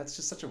that, that's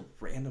just such a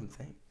random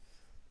thing.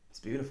 It's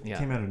beautiful. yeah. It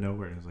came out of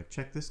nowhere and it was like,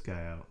 check this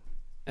guy out.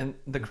 And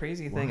the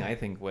crazy thing I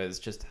think was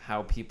just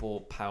how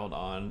people piled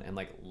on and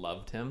like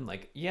loved him.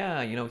 Like,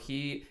 yeah, you know,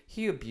 he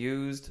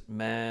abused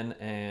men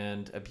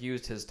and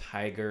abused his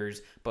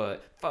tigers,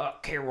 but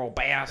fuck Carol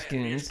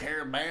Baskins.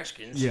 Carol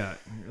Baskins. Yeah,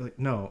 like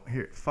no,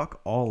 here,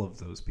 fuck all of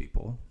those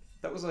people.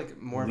 That was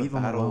like more Leave of a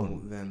 'em battle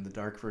alone. than the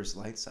dark versus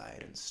light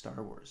side in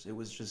Star Wars. It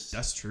was just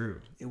That's true.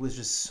 It was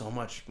just so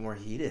much more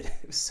heated.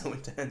 It was so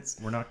intense.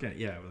 We're not gonna,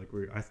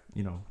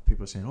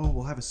 people are saying, oh,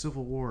 we'll have a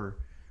civil war,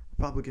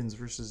 Republicans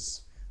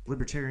versus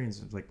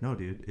libertarians. It's like, no,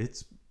 dude,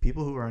 it's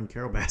people who are on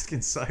Carol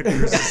Baskin's side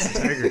versus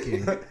Tiger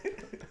King.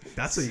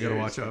 That's what you gotta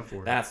watch out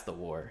for. That's the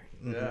war.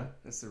 Yeah,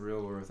 that's the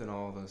real war within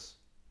all of us.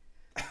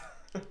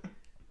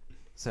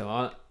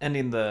 So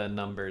ending the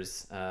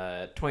numbers,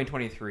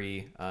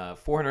 2023,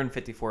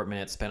 454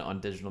 minutes spent on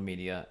digital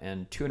media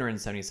and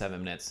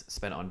 277 minutes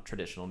spent on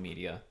traditional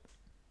media.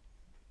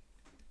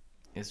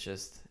 It's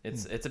just,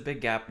 it's a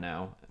big gap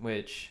now,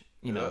 which,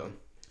 you know,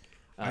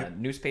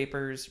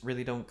 newspapers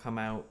really don't come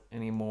out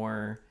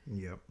anymore.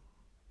 Yep.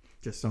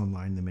 Just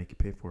online, they make you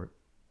pay for it.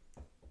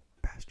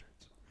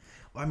 Bastards.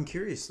 Well, I'm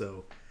curious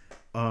though,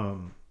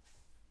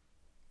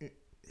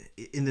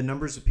 in the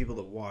numbers of people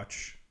that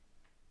watch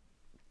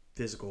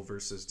physical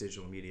versus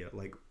digital media,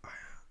 like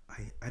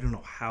I don't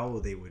know how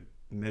they would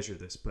measure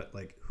this, but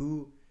like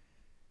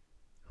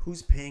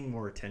who's paying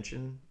more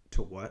attention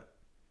to what?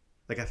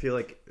 Like I feel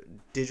like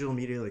digital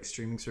media, like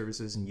streaming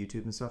services and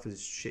YouTube and stuff,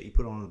 is shit you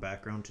put on in the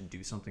background to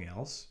do something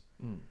else.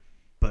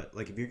 But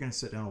like if you're gonna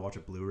sit down and watch a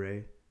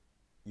Blu-ray,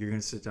 you're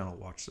gonna sit down and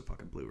watch the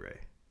fucking Blu-ray.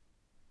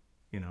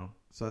 You know?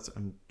 So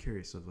I'm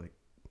curious of like,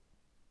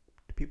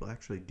 do people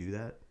actually do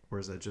that, or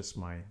is that just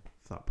my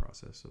thought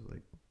process of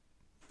like?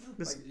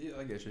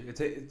 I get you.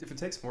 If it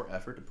takes more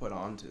effort to put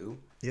on too,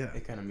 Yeah.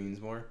 it kind of means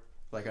more.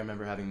 Like I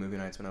remember having movie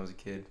nights when I was a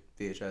kid,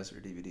 VHS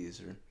or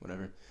DVDs or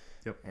whatever.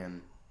 Yep.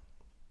 And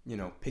you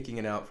know, picking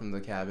it out from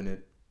the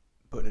cabinet,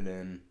 putting it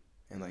in,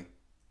 and like,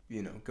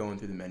 you know, going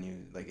through the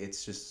menu. Like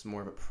it's just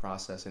more of a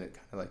process, and it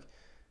kind of like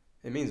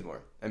it means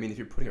more. I mean, if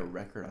you're putting a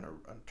record on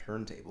a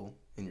turntable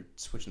and you're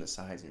switching the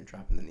sides and you're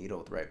dropping the needle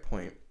at the right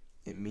point,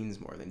 it means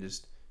more than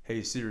just,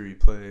 hey Siri,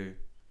 play, you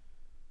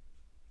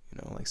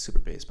know, like Super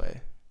Bass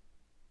by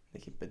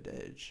Nicki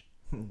Minaj.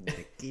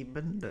 Nicki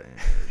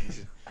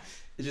Minaj.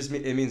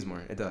 It means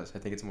more. It does. I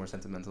think it's more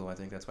sentimental. I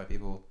think that's why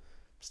people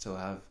still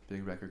have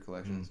big record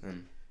collections.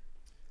 And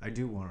I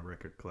do want a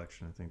record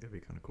collection. I think that'd be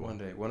kind of cool. one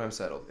day, when I'm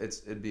settled,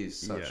 it'd be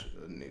such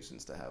a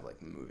nuisance to have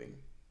like moving.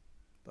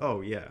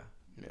 Oh yeah.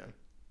 Yeah.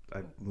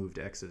 I moved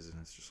X's and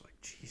it's just like,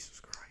 Jesus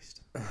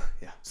Christ.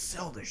 Yeah.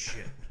 Sell this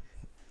shit.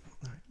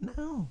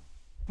 No.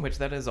 Which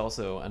that is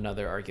also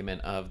another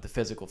argument of the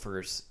physical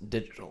versus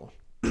digital.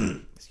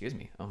 Excuse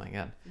me. Oh my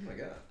god. Oh my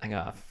god. I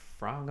got a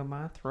frog in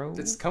my throat.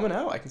 It's coming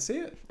out. I can see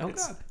it. Oh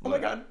god. Oh my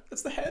god.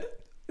 It's the head.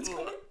 It's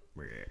coming.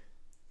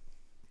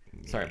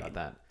 Sorry about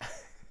that.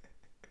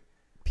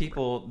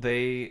 People,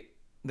 they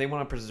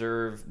want to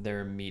preserve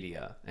their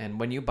media. And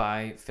when you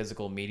buy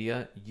physical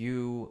media,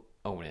 you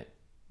own it.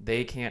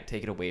 They can't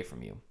take it away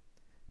from you.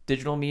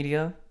 Digital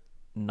media,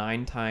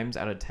 9 times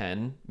out of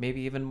 10,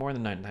 maybe even more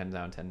than 9 times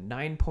out of 10,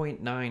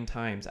 9.9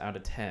 times out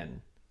of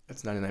 10.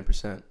 That's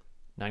 99%.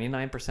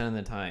 99% of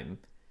the time,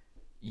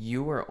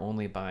 you are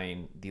only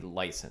buying the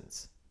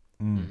license.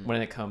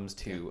 when it comes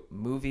to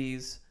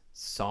movies,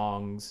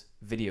 songs,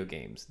 video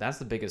games. That's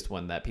the biggest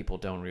one that people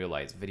don't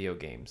realize. Video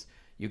games.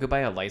 You could buy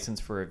a license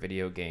for a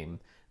video game.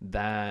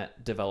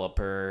 That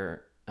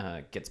developer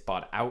gets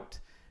bought out,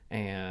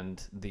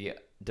 and the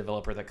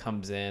developer that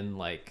comes in,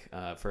 like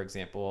for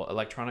example,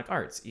 Electronic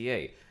Arts,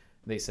 EA,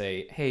 they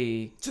say,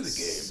 "Hey, To the game.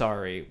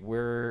 sorry,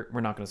 we're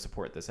not going to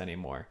support this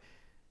anymore,"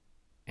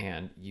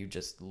 and you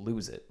just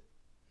lose it.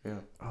 Yeah.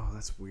 Oh,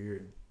 that's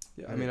weird.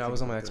 Yeah. I I mean, didn't I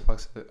was on think my about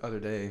Xbox the other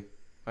day.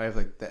 I have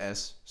like the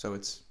S, so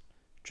it's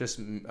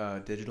just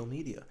digital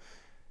media,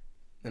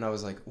 and I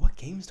was like, what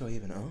games do I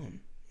even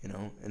own? You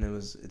know, and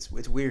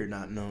it's weird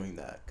not knowing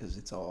that because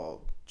it's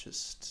all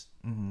just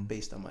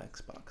based on my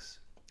Xbox.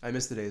 I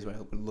miss the days where I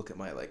would look at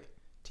my like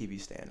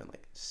TV stand and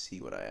like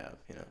see what I have.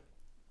 You know.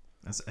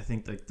 I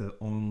think like the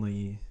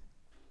only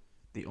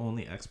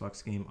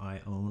Xbox game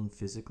I own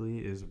physically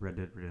is Red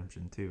Dead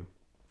Redemption 2,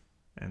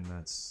 and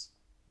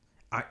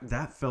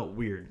that felt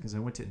weird because I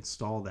went to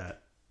install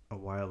that a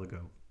while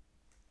ago,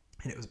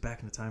 and it was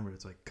back in the time where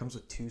it's like comes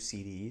with 2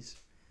 CDs,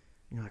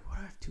 and you're like, what?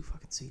 I have 2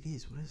 fucking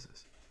CDs. What is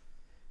this?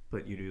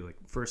 But you do like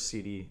first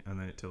CD, and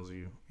then it tells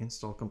you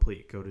install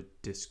complete. Go to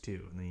disc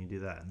 2, and then you do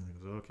that, and then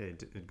it goes okay.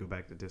 Go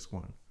back to disc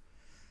 1.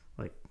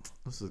 Like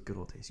those are the good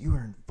old days. You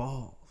were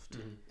involved.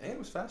 And it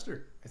was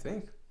faster, I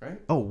think. Right?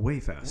 Oh, way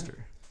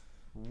faster.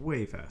 Yeah.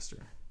 Way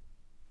faster.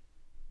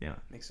 Yeah.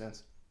 Makes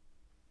sense.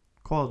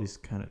 Quality's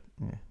kind of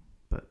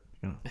but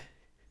you know,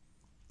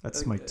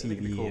 that's my I think it'd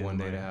TV. be cool and one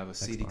day my to have a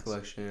CD Xbox.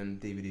 collection,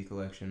 DVD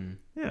collection.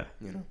 Yeah.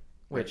 You know,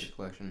 Which- record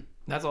collection.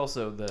 That's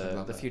also I the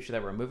love that. future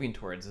that we're moving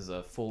towards, is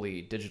a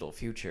fully digital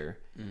future.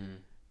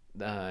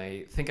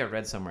 I think I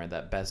read somewhere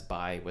that Best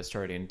Buy was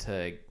starting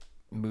to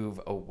move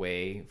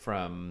away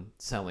from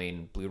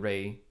selling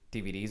Blu-ray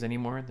DVDs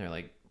anymore. They're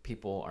like,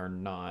 people are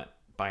not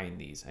buying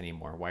these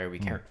anymore. Why are we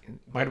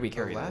Why do we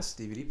carry The this? last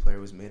DVD player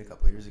was made a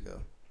couple of years ago.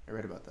 I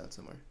read about that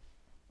somewhere.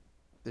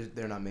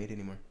 They're not made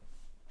anymore.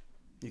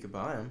 You could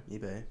buy them,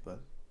 eBay, but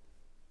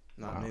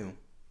not Wow. new.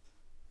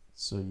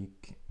 So you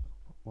can,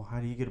 well,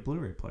 how do you get a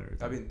Blu-ray player?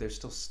 I then? mean, they're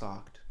still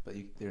stocked, but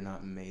they're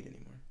not made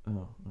anymore.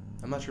 Oh,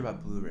 I'm not sure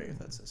about Blu-ray if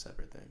that's a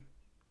separate thing.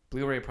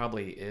 Blu-ray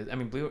probably is. I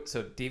mean,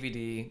 so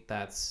DVD,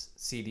 that's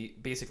CD,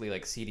 basically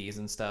like CDs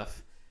and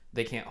stuff.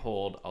 They can't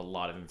hold a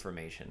lot of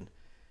information.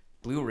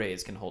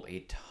 Blu-rays can hold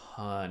a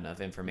ton of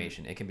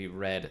information. It can be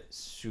read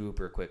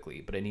super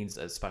quickly, but it needs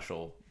a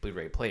special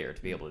Blu-ray player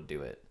to be able to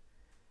do it.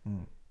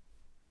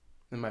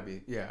 It might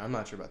be. Yeah, I'm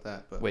not sure about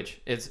that, but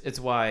Which it's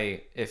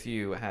why if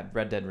you had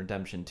Red Dead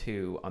Redemption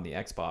 2 on the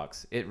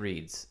Xbox, it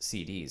reads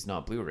CDs,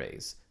 not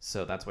Blu-rays.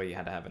 So that's why you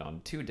had to have it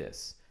on 2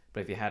 discs. But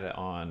if you had it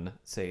on,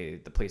 say,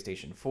 the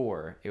PlayStation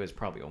 4, it was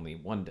probably only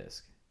 1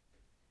 disc,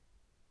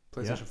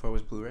 PlayStation 4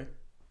 was Blu-ray.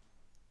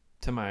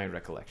 to my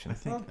recollection. I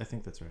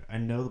think that's right. I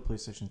know the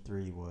PlayStation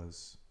 3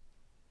 was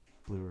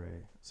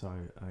Blu-ray, so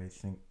I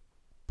think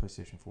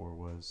PlayStation 4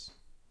 was.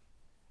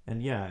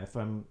 And yeah, I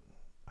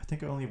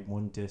think I only have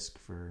 1 disc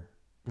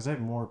because I have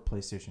more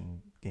PlayStation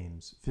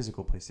games,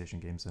 physical PlayStation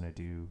games, than I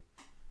do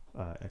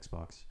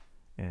Xbox.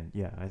 And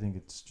yeah, I think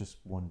it's just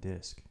 1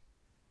 disc.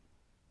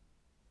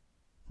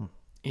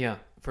 Yeah,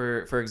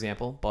 for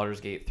example, Baldur's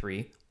Gate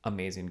 3,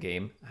 amazing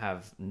game.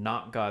 Have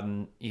not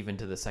gotten even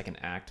to the second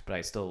act, but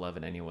I still love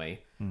it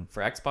anyway.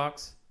 For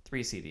Xbox,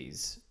 3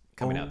 CDs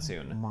coming out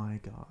soon. Oh my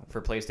god.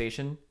 For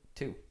PlayStation,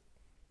 2.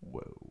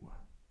 Whoa.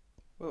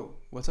 Whoa,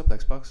 what's up,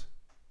 Xbox?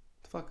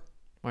 The fuck?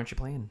 Why aren't you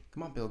playing?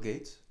 Come on, Bill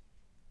Gates.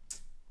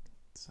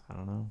 I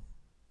don't know.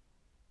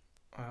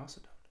 I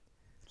also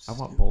don't. I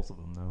want Stupid. both of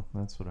them though.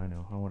 That's what I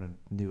know. I want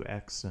a new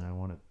X and I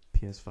want a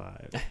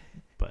PS5,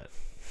 but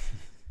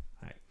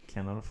I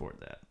cannot afford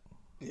that.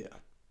 Yeah.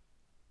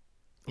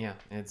 Yeah,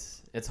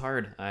 it's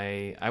hard.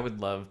 I would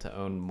love to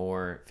own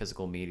more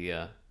physical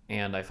media,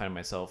 and I find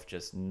myself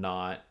just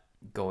not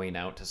going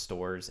out to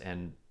stores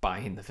and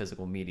buying the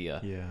physical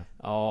media. Yeah.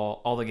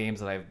 All the games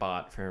that I've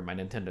bought for my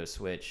Nintendo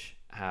Switch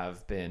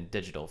have been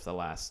digital for the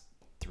last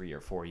 3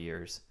 or 4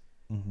 years.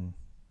 Mm-hmm.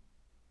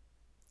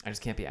 I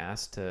just can't be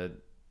asked to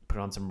put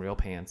on some real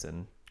pants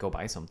and go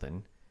buy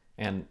something.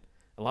 And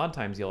a lot of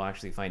times you'll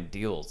actually find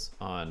deals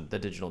on the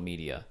digital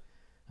media.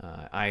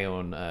 I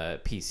own a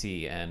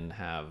PC and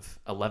have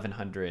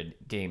 1,100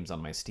 games on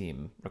my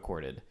Steam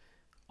recorded.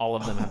 All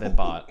of them have been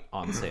bought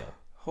on sale.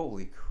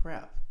 Holy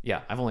crap.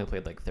 Yeah, I've only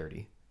played like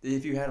 30.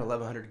 If you had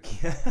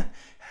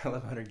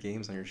 1,100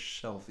 games on your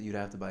shelf, you'd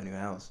have to buy a new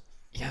house.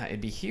 Yeah, it'd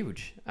be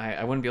huge.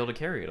 I wouldn't be able to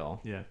carry it all.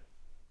 Yeah.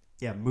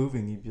 Yeah,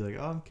 moving, you'd be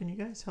like, can you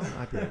guys help?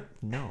 I'd be like,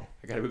 no.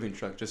 I got a moving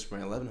truck just for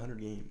my 1,100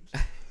 games.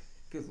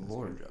 Good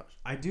lord, Josh.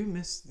 I do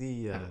miss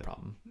the... I have a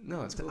problem.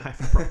 No, it's cool. I have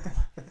a problem.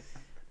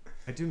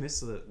 I do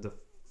miss the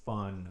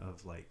fun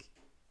of, like,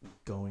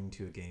 going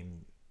to a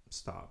game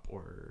stop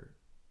or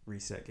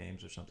reset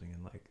games or something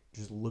and, like,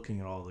 just looking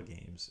at all the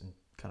games and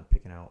kind of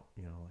picking out,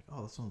 like,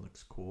 oh, this one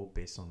looks cool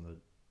based on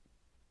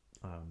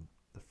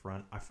the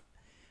front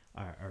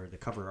or the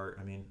cover art.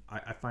 I mean,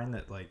 I find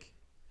that, like,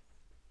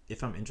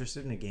 if I'm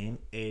interested in a game,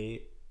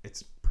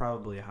 it's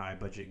probably a high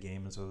budget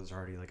game, and so there's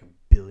already like a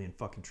billion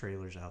fucking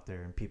trailers out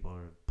there, and people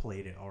have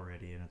played it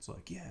already, and it's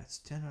like, yeah, it's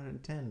 10 out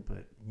of 10,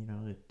 but you know,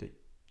 it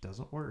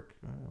doesn't work,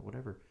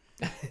 whatever.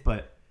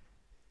 But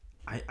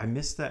I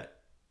miss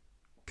that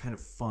kind of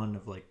fun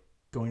of like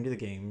going to the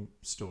game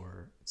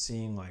store,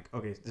 seeing like,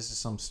 okay, this is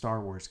some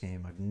Star Wars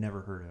game I've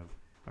never heard of.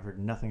 I've heard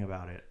nothing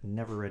about it,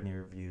 never read any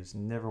reviews,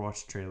 never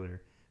watched a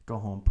trailer. Go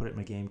home, put it in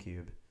my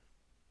GameCube.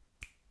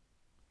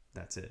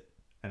 That's it.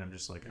 And I'm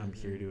just like, I'm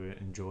here to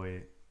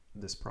enjoy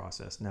this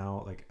process.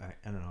 Now, like, I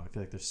don't know, I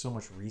feel like there's so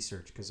much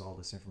research because all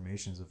this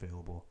information is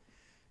available.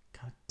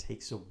 Kind of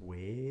takes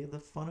away the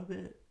fun of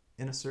it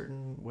in a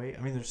certain way.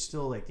 I mean, there's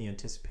still like the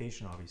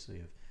anticipation, obviously,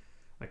 of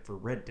like for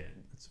Red Dead.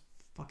 It's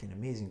a fucking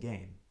amazing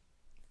game.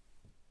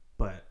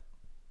 But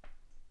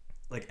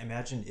like,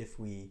 imagine if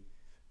we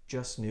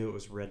just knew it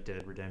was Red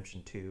Dead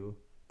Redemption 2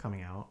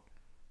 coming out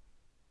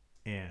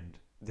and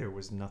there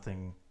was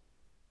nothing,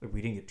 like,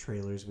 we didn't get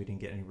trailers, we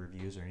didn't get any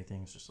reviews or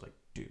anything. It's just like,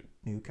 dude,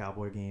 new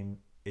cowboy game,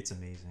 it's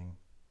amazing,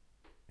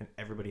 and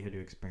everybody had to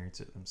experience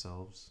it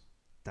themselves.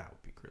 That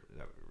would be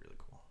really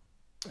cool.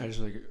 I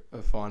just like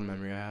a fond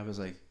memory I have is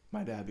like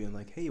my dad being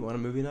like, "Hey, you want a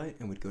movie night?"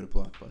 And we'd go to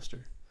Blockbuster.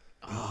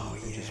 Oh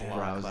and just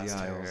browse the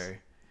aisles.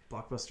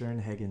 Blockbuster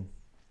and Hagen.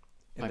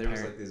 And there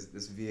was like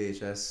this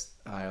VHS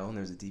aisle, and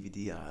there was a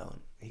DVD aisle,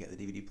 and he got the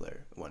DVD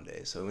player one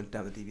day. So I went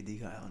down the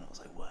DVD aisle, and I was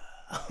like, "Wow,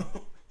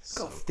 look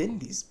how thin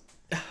these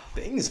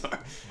things are."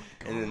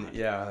 And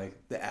then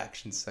like the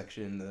action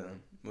section, the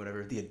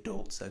whatever, the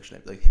adult section,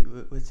 I'd be like, "Hey,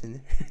 what's in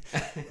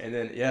there?" And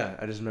then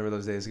I just remember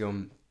those days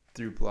going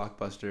through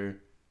Blockbuster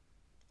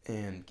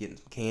and getting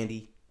some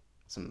candy,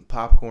 some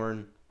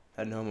popcorn,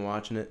 heading home and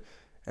watching it.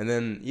 And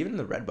then even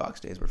the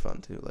Redbox days were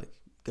fun too, like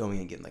going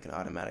and getting like an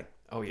automatic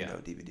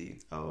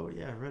DVD. Oh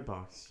yeah,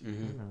 Redbox. I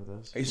remember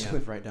those. I used to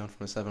live right down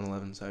from a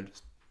 7-Eleven, so I'd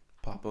just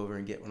pop over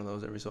and get one of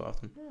those every so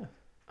often. Yeah.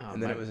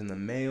 And then it was in the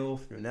mail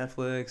through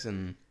Netflix,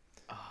 and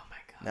oh my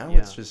god, now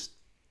it's just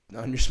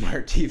on your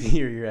smart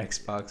TV or your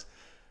Xbox.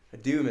 I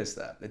do miss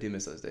that. I do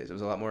miss those days. It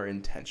was a lot more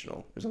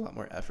intentional. There's a lot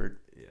more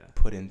effort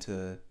put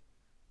into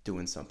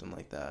doing something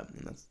like that,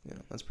 and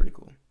that's pretty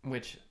cool.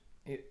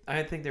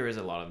 I think there is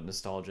a lot of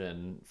nostalgia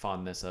and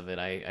fondness of it.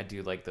 I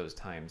do like those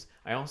times.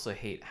 I also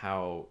hate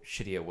how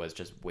shitty it was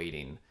just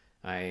waiting.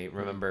 I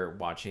remember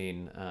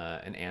watching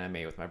an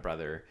anime with my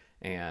brother,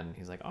 and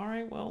he's like, "All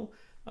right, well,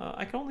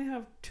 I can only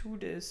have 2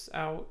 discs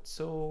out,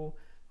 so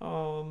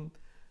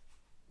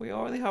we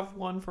only have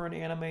one for an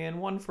anime and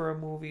one for a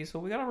movie, so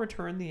we gotta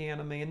return the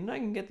anime, and then I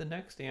can get the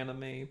next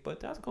anime, but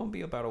that's gonna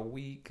be about a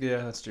week." Yeah,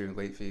 that's true.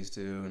 Late fees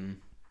too,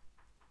 and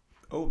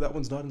that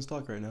one's not in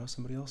stock right now.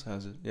 Somebody else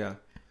has it. Yeah.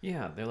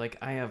 Yeah, they're like,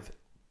 "I have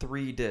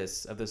 3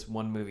 discs of this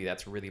one movie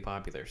that's really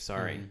popular.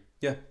 Sorry."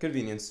 Yeah,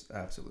 convenience,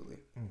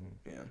 absolutely.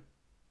 Yeah,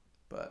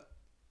 but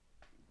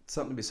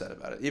something to be said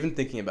about it. Even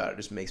thinking about it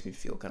just makes me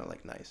feel kind of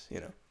like nice,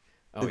 the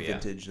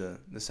vintage, the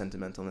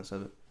sentimentalness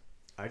of it.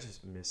 I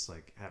just miss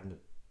like having to.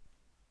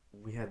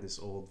 We had this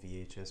old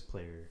VHS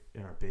player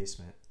in our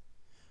basement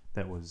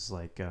that was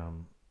like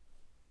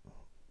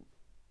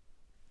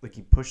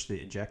you push the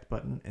eject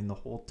button and the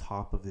whole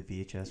top of the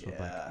VHS would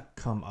like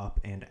come up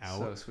and out.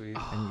 So sweet.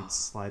 And you'd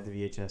slide the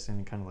VHS in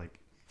and kind of like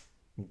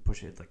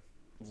push it, like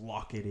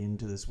lock it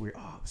into this weird.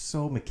 Oh, it was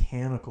so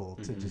mechanical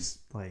to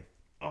just like.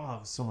 Oh, it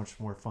was so much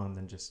more fun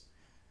than just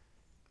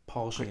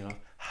polishing it off.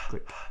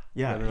 Click.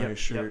 Yeah, on your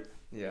shirt.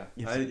 Yeah.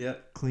 Yeah.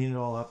 Clean it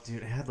all up,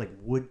 dude. It had like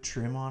wood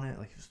trim on it.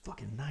 Like, it was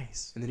fucking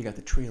nice. And then you got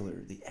the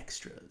trailer, the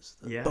extras.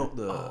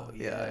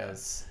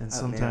 Yes. And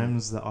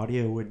sometimes the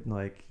audio would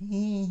like.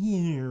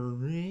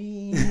 Yes.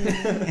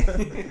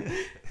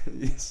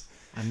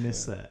 I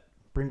miss that.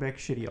 Bring back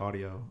shitty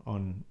audio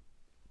on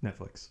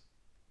Netflix.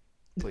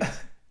 Please.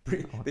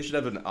 They should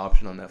have an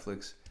option on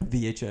Netflix.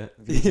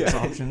 VHS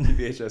option.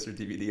 VHS or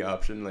DVD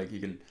option. Like you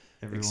can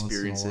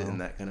experience it in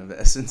that kind of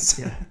essence.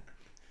 Yeah.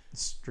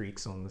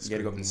 Streaks on the screen.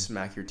 You gotta go up and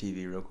smack your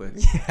TV real quick.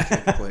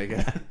 Yeah. Play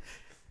again.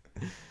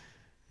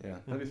 Yeah,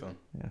 that'd be fun.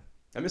 Yeah.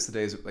 I miss the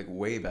days like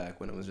way back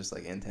when it was just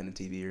like antenna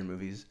TV or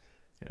movies.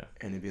 Yeah.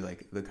 And it'd be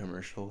like the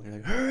commercial. You're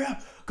like, "Hurry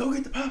up! Go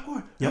get the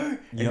popcorn!" Yep. Hurry!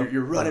 And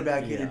you're running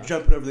back in. You're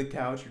jumping over the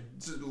couch. You're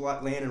just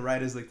landing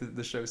right as like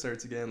the show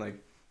starts again. Like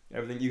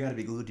everything, you gotta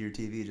be glued to your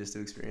TV just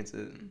to experience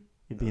it.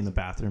 You'd be in the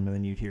bathroom and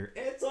then you'd hear,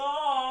 "It's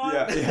on!"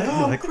 Yeah.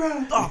 Oh, like,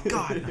 crap! Oh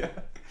God! Yeah.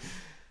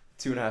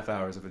 2.5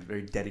 hours of a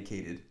very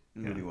dedicated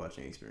movie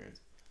watching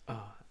experience.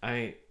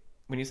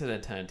 When you said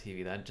antenna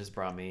TV, that just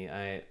brought me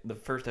the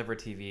first ever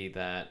TV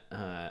that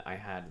I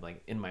had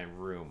like in my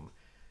room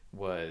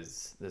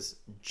was this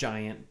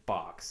giant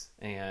box,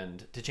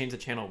 and to change the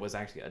channel was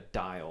actually a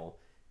dial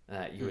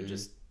that you would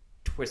just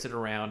twist it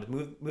around,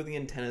 move the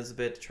antennas a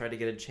bit to try to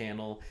get a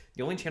channel.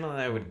 The only channel that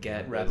I would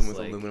get wrap was them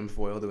with aluminum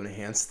foil to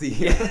enhance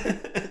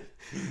the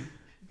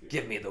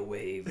give me the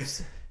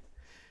waves.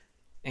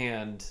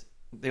 And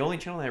the only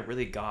channel that I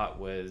really got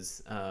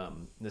was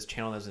this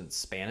channel that was in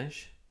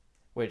Spanish,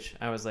 which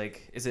I was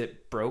like, "Is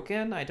it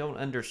broken? I don't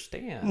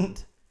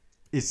understand."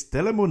 It's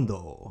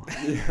Telemundo.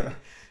 Yeah.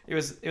 It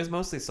was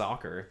mostly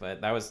soccer,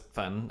 but that was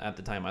fun at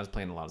the time. I was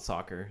playing a lot of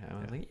soccer. I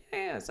was like,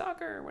 yeah,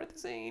 soccer. What are they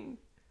saying?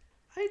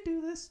 I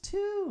do this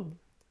too.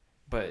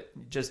 But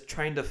just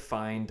trying to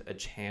find a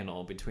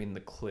channel between the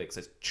clicks.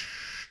 It's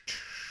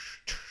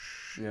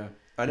Yeah.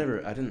 I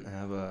didn't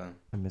have a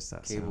I missed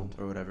that cable sound.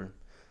 or whatever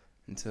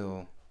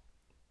until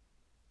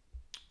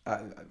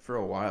for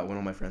a while. When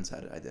all my friends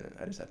had it, I didn't.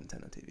 I just had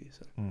antenna TV.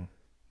 So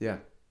yeah,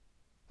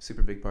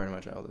 super big part of my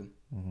childhood.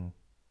 Mm-hmm.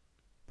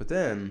 But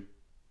then,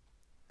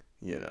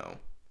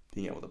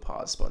 being able to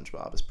pause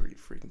SpongeBob is pretty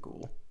freaking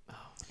cool. oh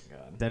my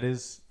god. That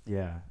is,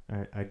 yeah.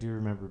 I do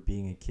remember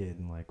being a kid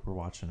and like we're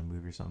watching a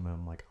movie or something. And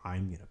I'm like,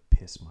 I'm gonna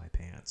piss my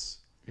pants.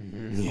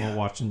 We're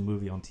watching a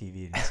movie on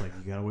TV and it's like,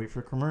 you gotta wait for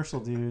a commercial,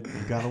 dude.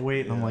 You gotta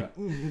wait. And I'm like,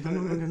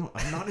 no,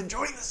 I'm not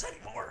enjoying this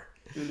anymore.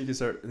 Then you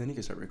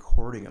can start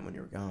recording them when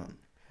you're gone,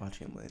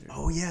 watching them later.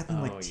 Oh yeah,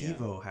 then like Oh, yeah.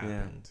 TiVo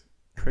happened.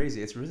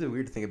 Crazy. It's really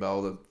weird to think about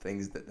all the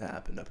things that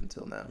happened up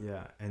until now.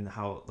 Yeah, and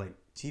how like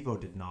TiVo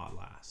did not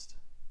last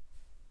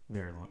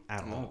very long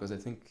at all. Because I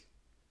think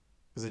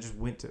Because it just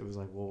went to, it was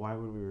like, well, why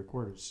would we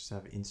record it? Just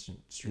have instant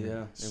streaming.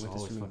 Yeah, It's it went to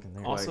always streaming. fucking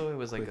there. Also, it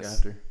was like quick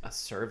after. a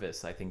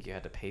service I think you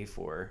had to pay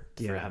for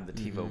to Yeah. have the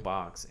TiVo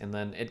box, and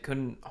then it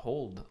couldn't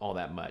hold all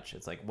that much.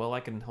 It's like, well, I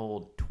can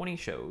hold 20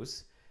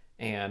 shows,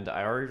 and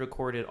I already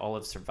recorded all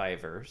of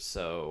Survivor,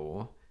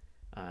 so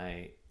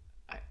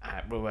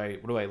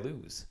what do I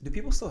lose? Do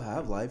people still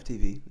have live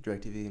TV,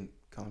 DirecTV, and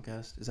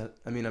Comcast? Is that?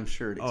 I mean, I'm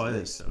sure it exists. Oh, it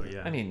is so,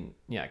 yeah. I mean,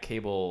 yeah,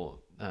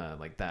 cable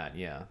like that,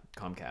 yeah,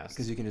 Comcast.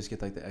 Because you can just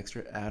get like the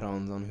extra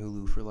add-ons on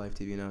Hulu for live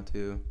TV now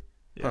too.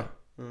 Yeah. Huh.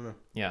 I don't know.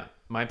 Yeah,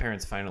 my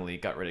parents finally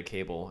got rid of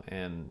cable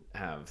and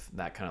have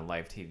that kind of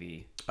live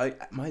TV.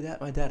 My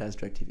dad has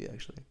DirecTV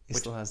actually. He Which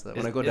still has that. is-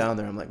 When I go is- down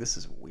there, I'm like, this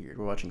is weird.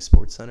 We're watching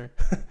Sports Center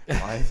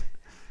live.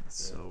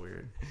 It's so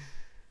weird.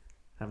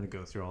 Having to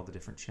go through all the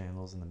different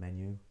channels in the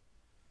menu.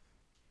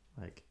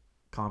 Like,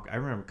 I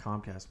remember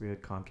Comcast. We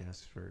had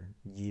Comcast for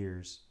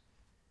years.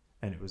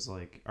 And it was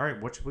like, all right,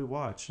 what should we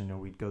watch? And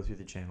we'd go through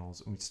the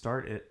channels. And we'd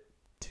start at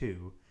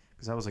 2,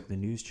 because that was like the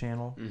news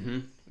channel. Mm-hmm.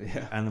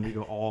 Yeah. And then we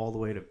go all the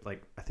way to,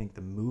 like, I think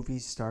the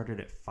movies started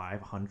at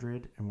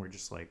 500. And we're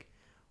just like,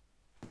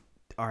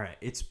 all right,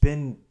 it's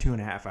been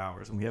 2.5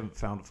 hours and we haven't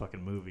found a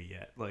fucking movie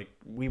yet. Like,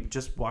 we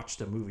just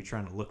watched a movie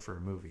trying to look for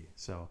a movie.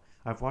 So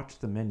I've watched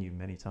the menu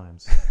many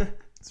times.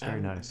 It's very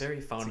I'm nice.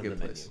 Very fond It's a of the good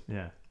menu. place.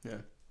 Yeah. Yeah.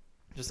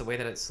 Just the way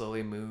that it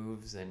slowly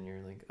moves, and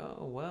you're like,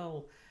 oh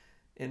well,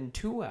 in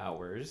 2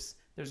 hours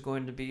there's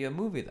going to be a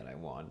movie that I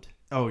want.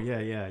 Oh, yeah.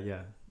 You're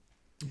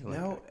like,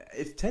 Now,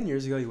 if 10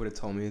 years ago you would have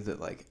told me that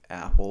like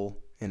Apple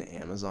and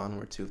Amazon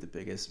were two of the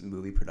biggest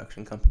movie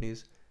production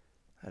companies,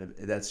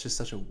 that's just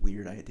such a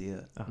weird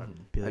idea.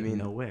 be like, I mean,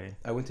 no way.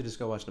 I went to just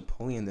go watch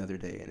Napoleon the other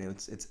day, and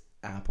it's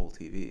Apple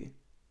TV.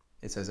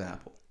 It says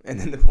Apple, and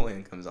then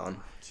Napoleon comes on,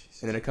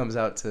 and then it comes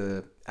out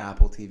to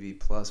Apple TV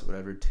Plus,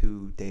 whatever,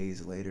 2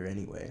 days later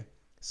anyway.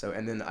 So,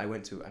 and then I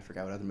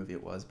forgot what other movie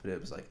it was, but it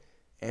was like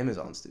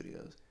Amazon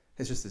Studios.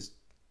 It's just this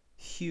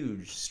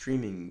huge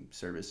streaming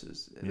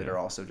services that are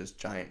also just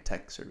giant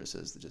tech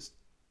services that just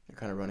they're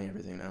kind of running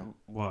everything now.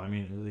 Well, I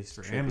mean, at least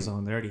for Trippy.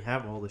 Amazon, they already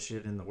have all the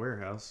shit in the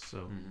warehouse.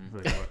 So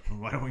like,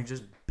 why don't we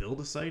just build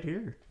a site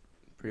here?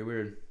 Pretty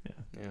weird.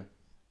 Yeah.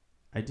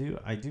 I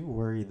do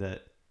worry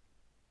that,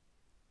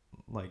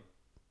 like,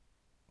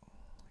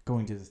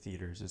 going to the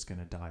theaters is going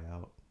to die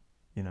out,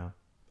 you know?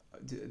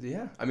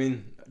 Yeah, I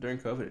mean, during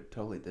COVID, it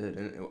totally did.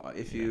 And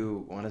if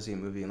you want to see a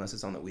movie, unless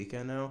it's on the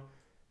weekend now,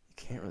 you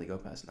can't really go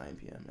past 9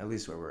 p.m., at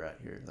least where we're at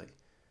here. Like,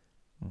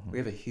 we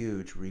have a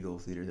huge Regal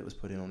theater that was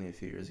put in only a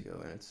few years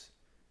ago, and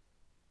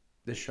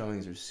the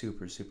showings are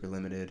super, super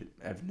limited.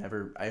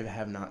 I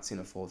have not seen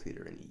a full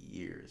theater in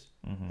years.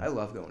 I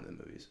love going to the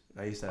movies.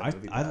 I used to have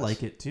movie I pass.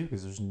 like it too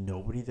because there's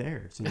nobody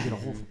there, so you get a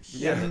whole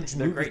Yeah, huge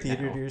they're movie great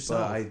theater now. to But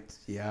yourself.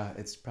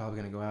 it's probably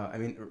gonna go out. I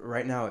mean,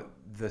 right now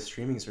the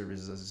streaming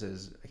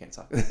services I can't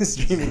talk. The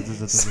streaming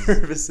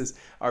services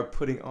are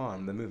putting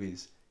on the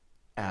movies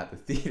at the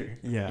theater.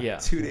 yeah.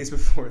 2 days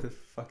before the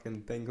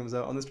fucking thing comes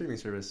out on the streaming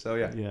service. So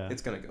yeah, Yeah.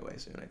 it's gonna go away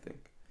soon, I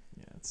think.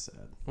 Yeah, it's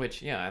sad.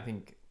 Which, yeah, I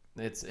think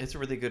it's a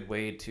really good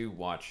way to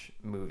watch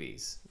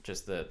movies.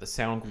 Just the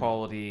sound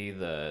quality,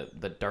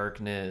 the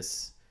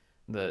darkness,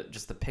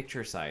 just the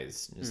picture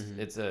size. Just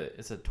it's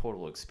a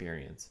total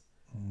experience.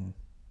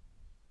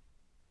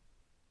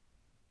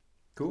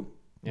 Cool.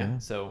 Yeah.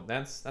 So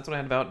that's what I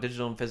had about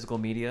digital and physical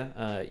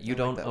media. You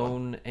don't that one.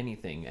 own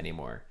anything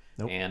anymore,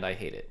 Nope. and I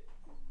hate it.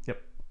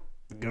 Yep.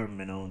 The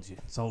government owns you.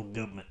 It's all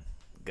government.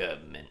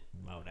 Government.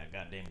 Oh, that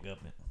goddamn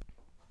government.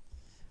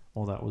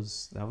 Well, that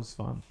was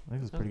fun. I think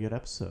it was a pretty good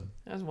episode.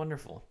 That was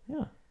wonderful.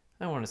 Yeah.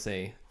 I want to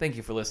say thank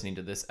you for listening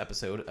to this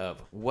episode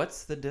of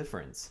What's the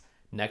Difference?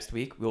 Next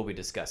week, we'll be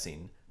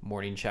discussing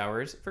morning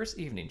showers versus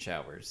evening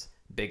showers,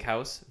 big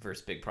house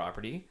versus big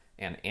property,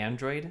 and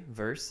Android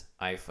versus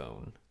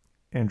iPhone.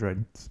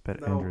 Android.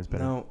 Android's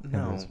better. No.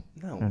 Android's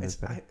It's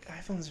better.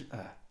 iPhones.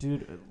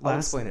 Dude, I'll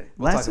last explain it.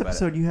 We'll last talk about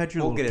episode it. you had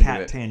your We'll little get into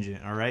cat it.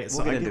 tangent, all right? We'll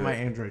So get I get into my it.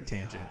 Android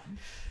tangent.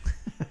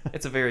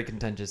 It's a very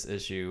contentious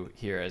issue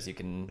here, as you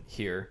can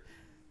hear.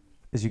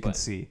 As you can But-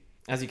 see.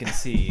 As you can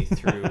see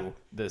through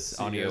this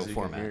See, audio as you can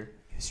format. hear.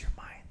 Use your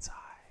mind's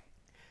eye.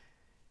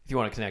 If you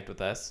want to connect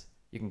with us,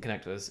 you can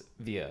connect with us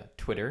via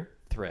Twitter,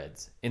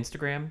 Threads,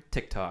 Instagram,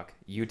 TikTok,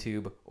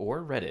 YouTube,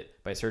 or Reddit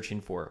by searching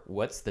for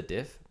What's the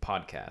Diff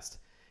Podcast.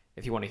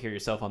 If you want to hear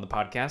yourself on the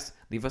podcast,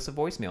 leave us a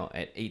voicemail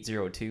at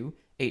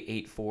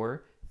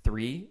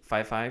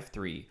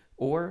 802-884-3553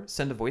 or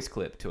send a voice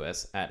clip to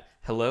us at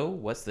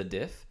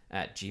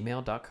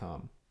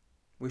hellowhat'sthediff@gmail.com.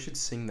 We should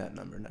sing that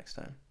number next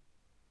time.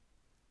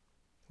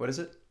 What is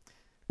it?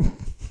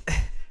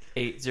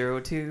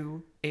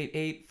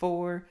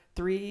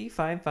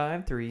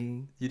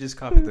 802-884-3553. You just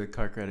copied the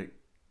car credit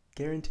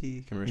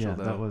guarantee commercial. Yeah,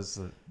 though. that was.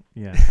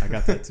 I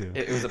got that too.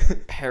 It was a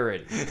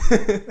parody.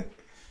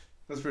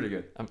 That's pretty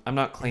good. I'm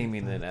not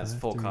claiming it as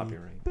full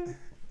copyright.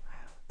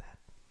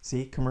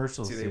 See,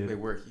 commercials, See, dude. they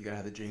work. You gotta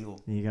have the jingle.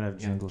 You gotta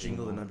have Yeah, jingles.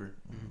 Jingle the number.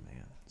 Oh,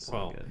 man, so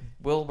Well, good.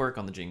 we'll work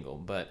on the jingle,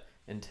 but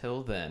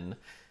until then,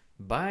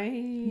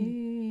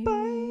 bye.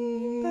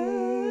 Bye.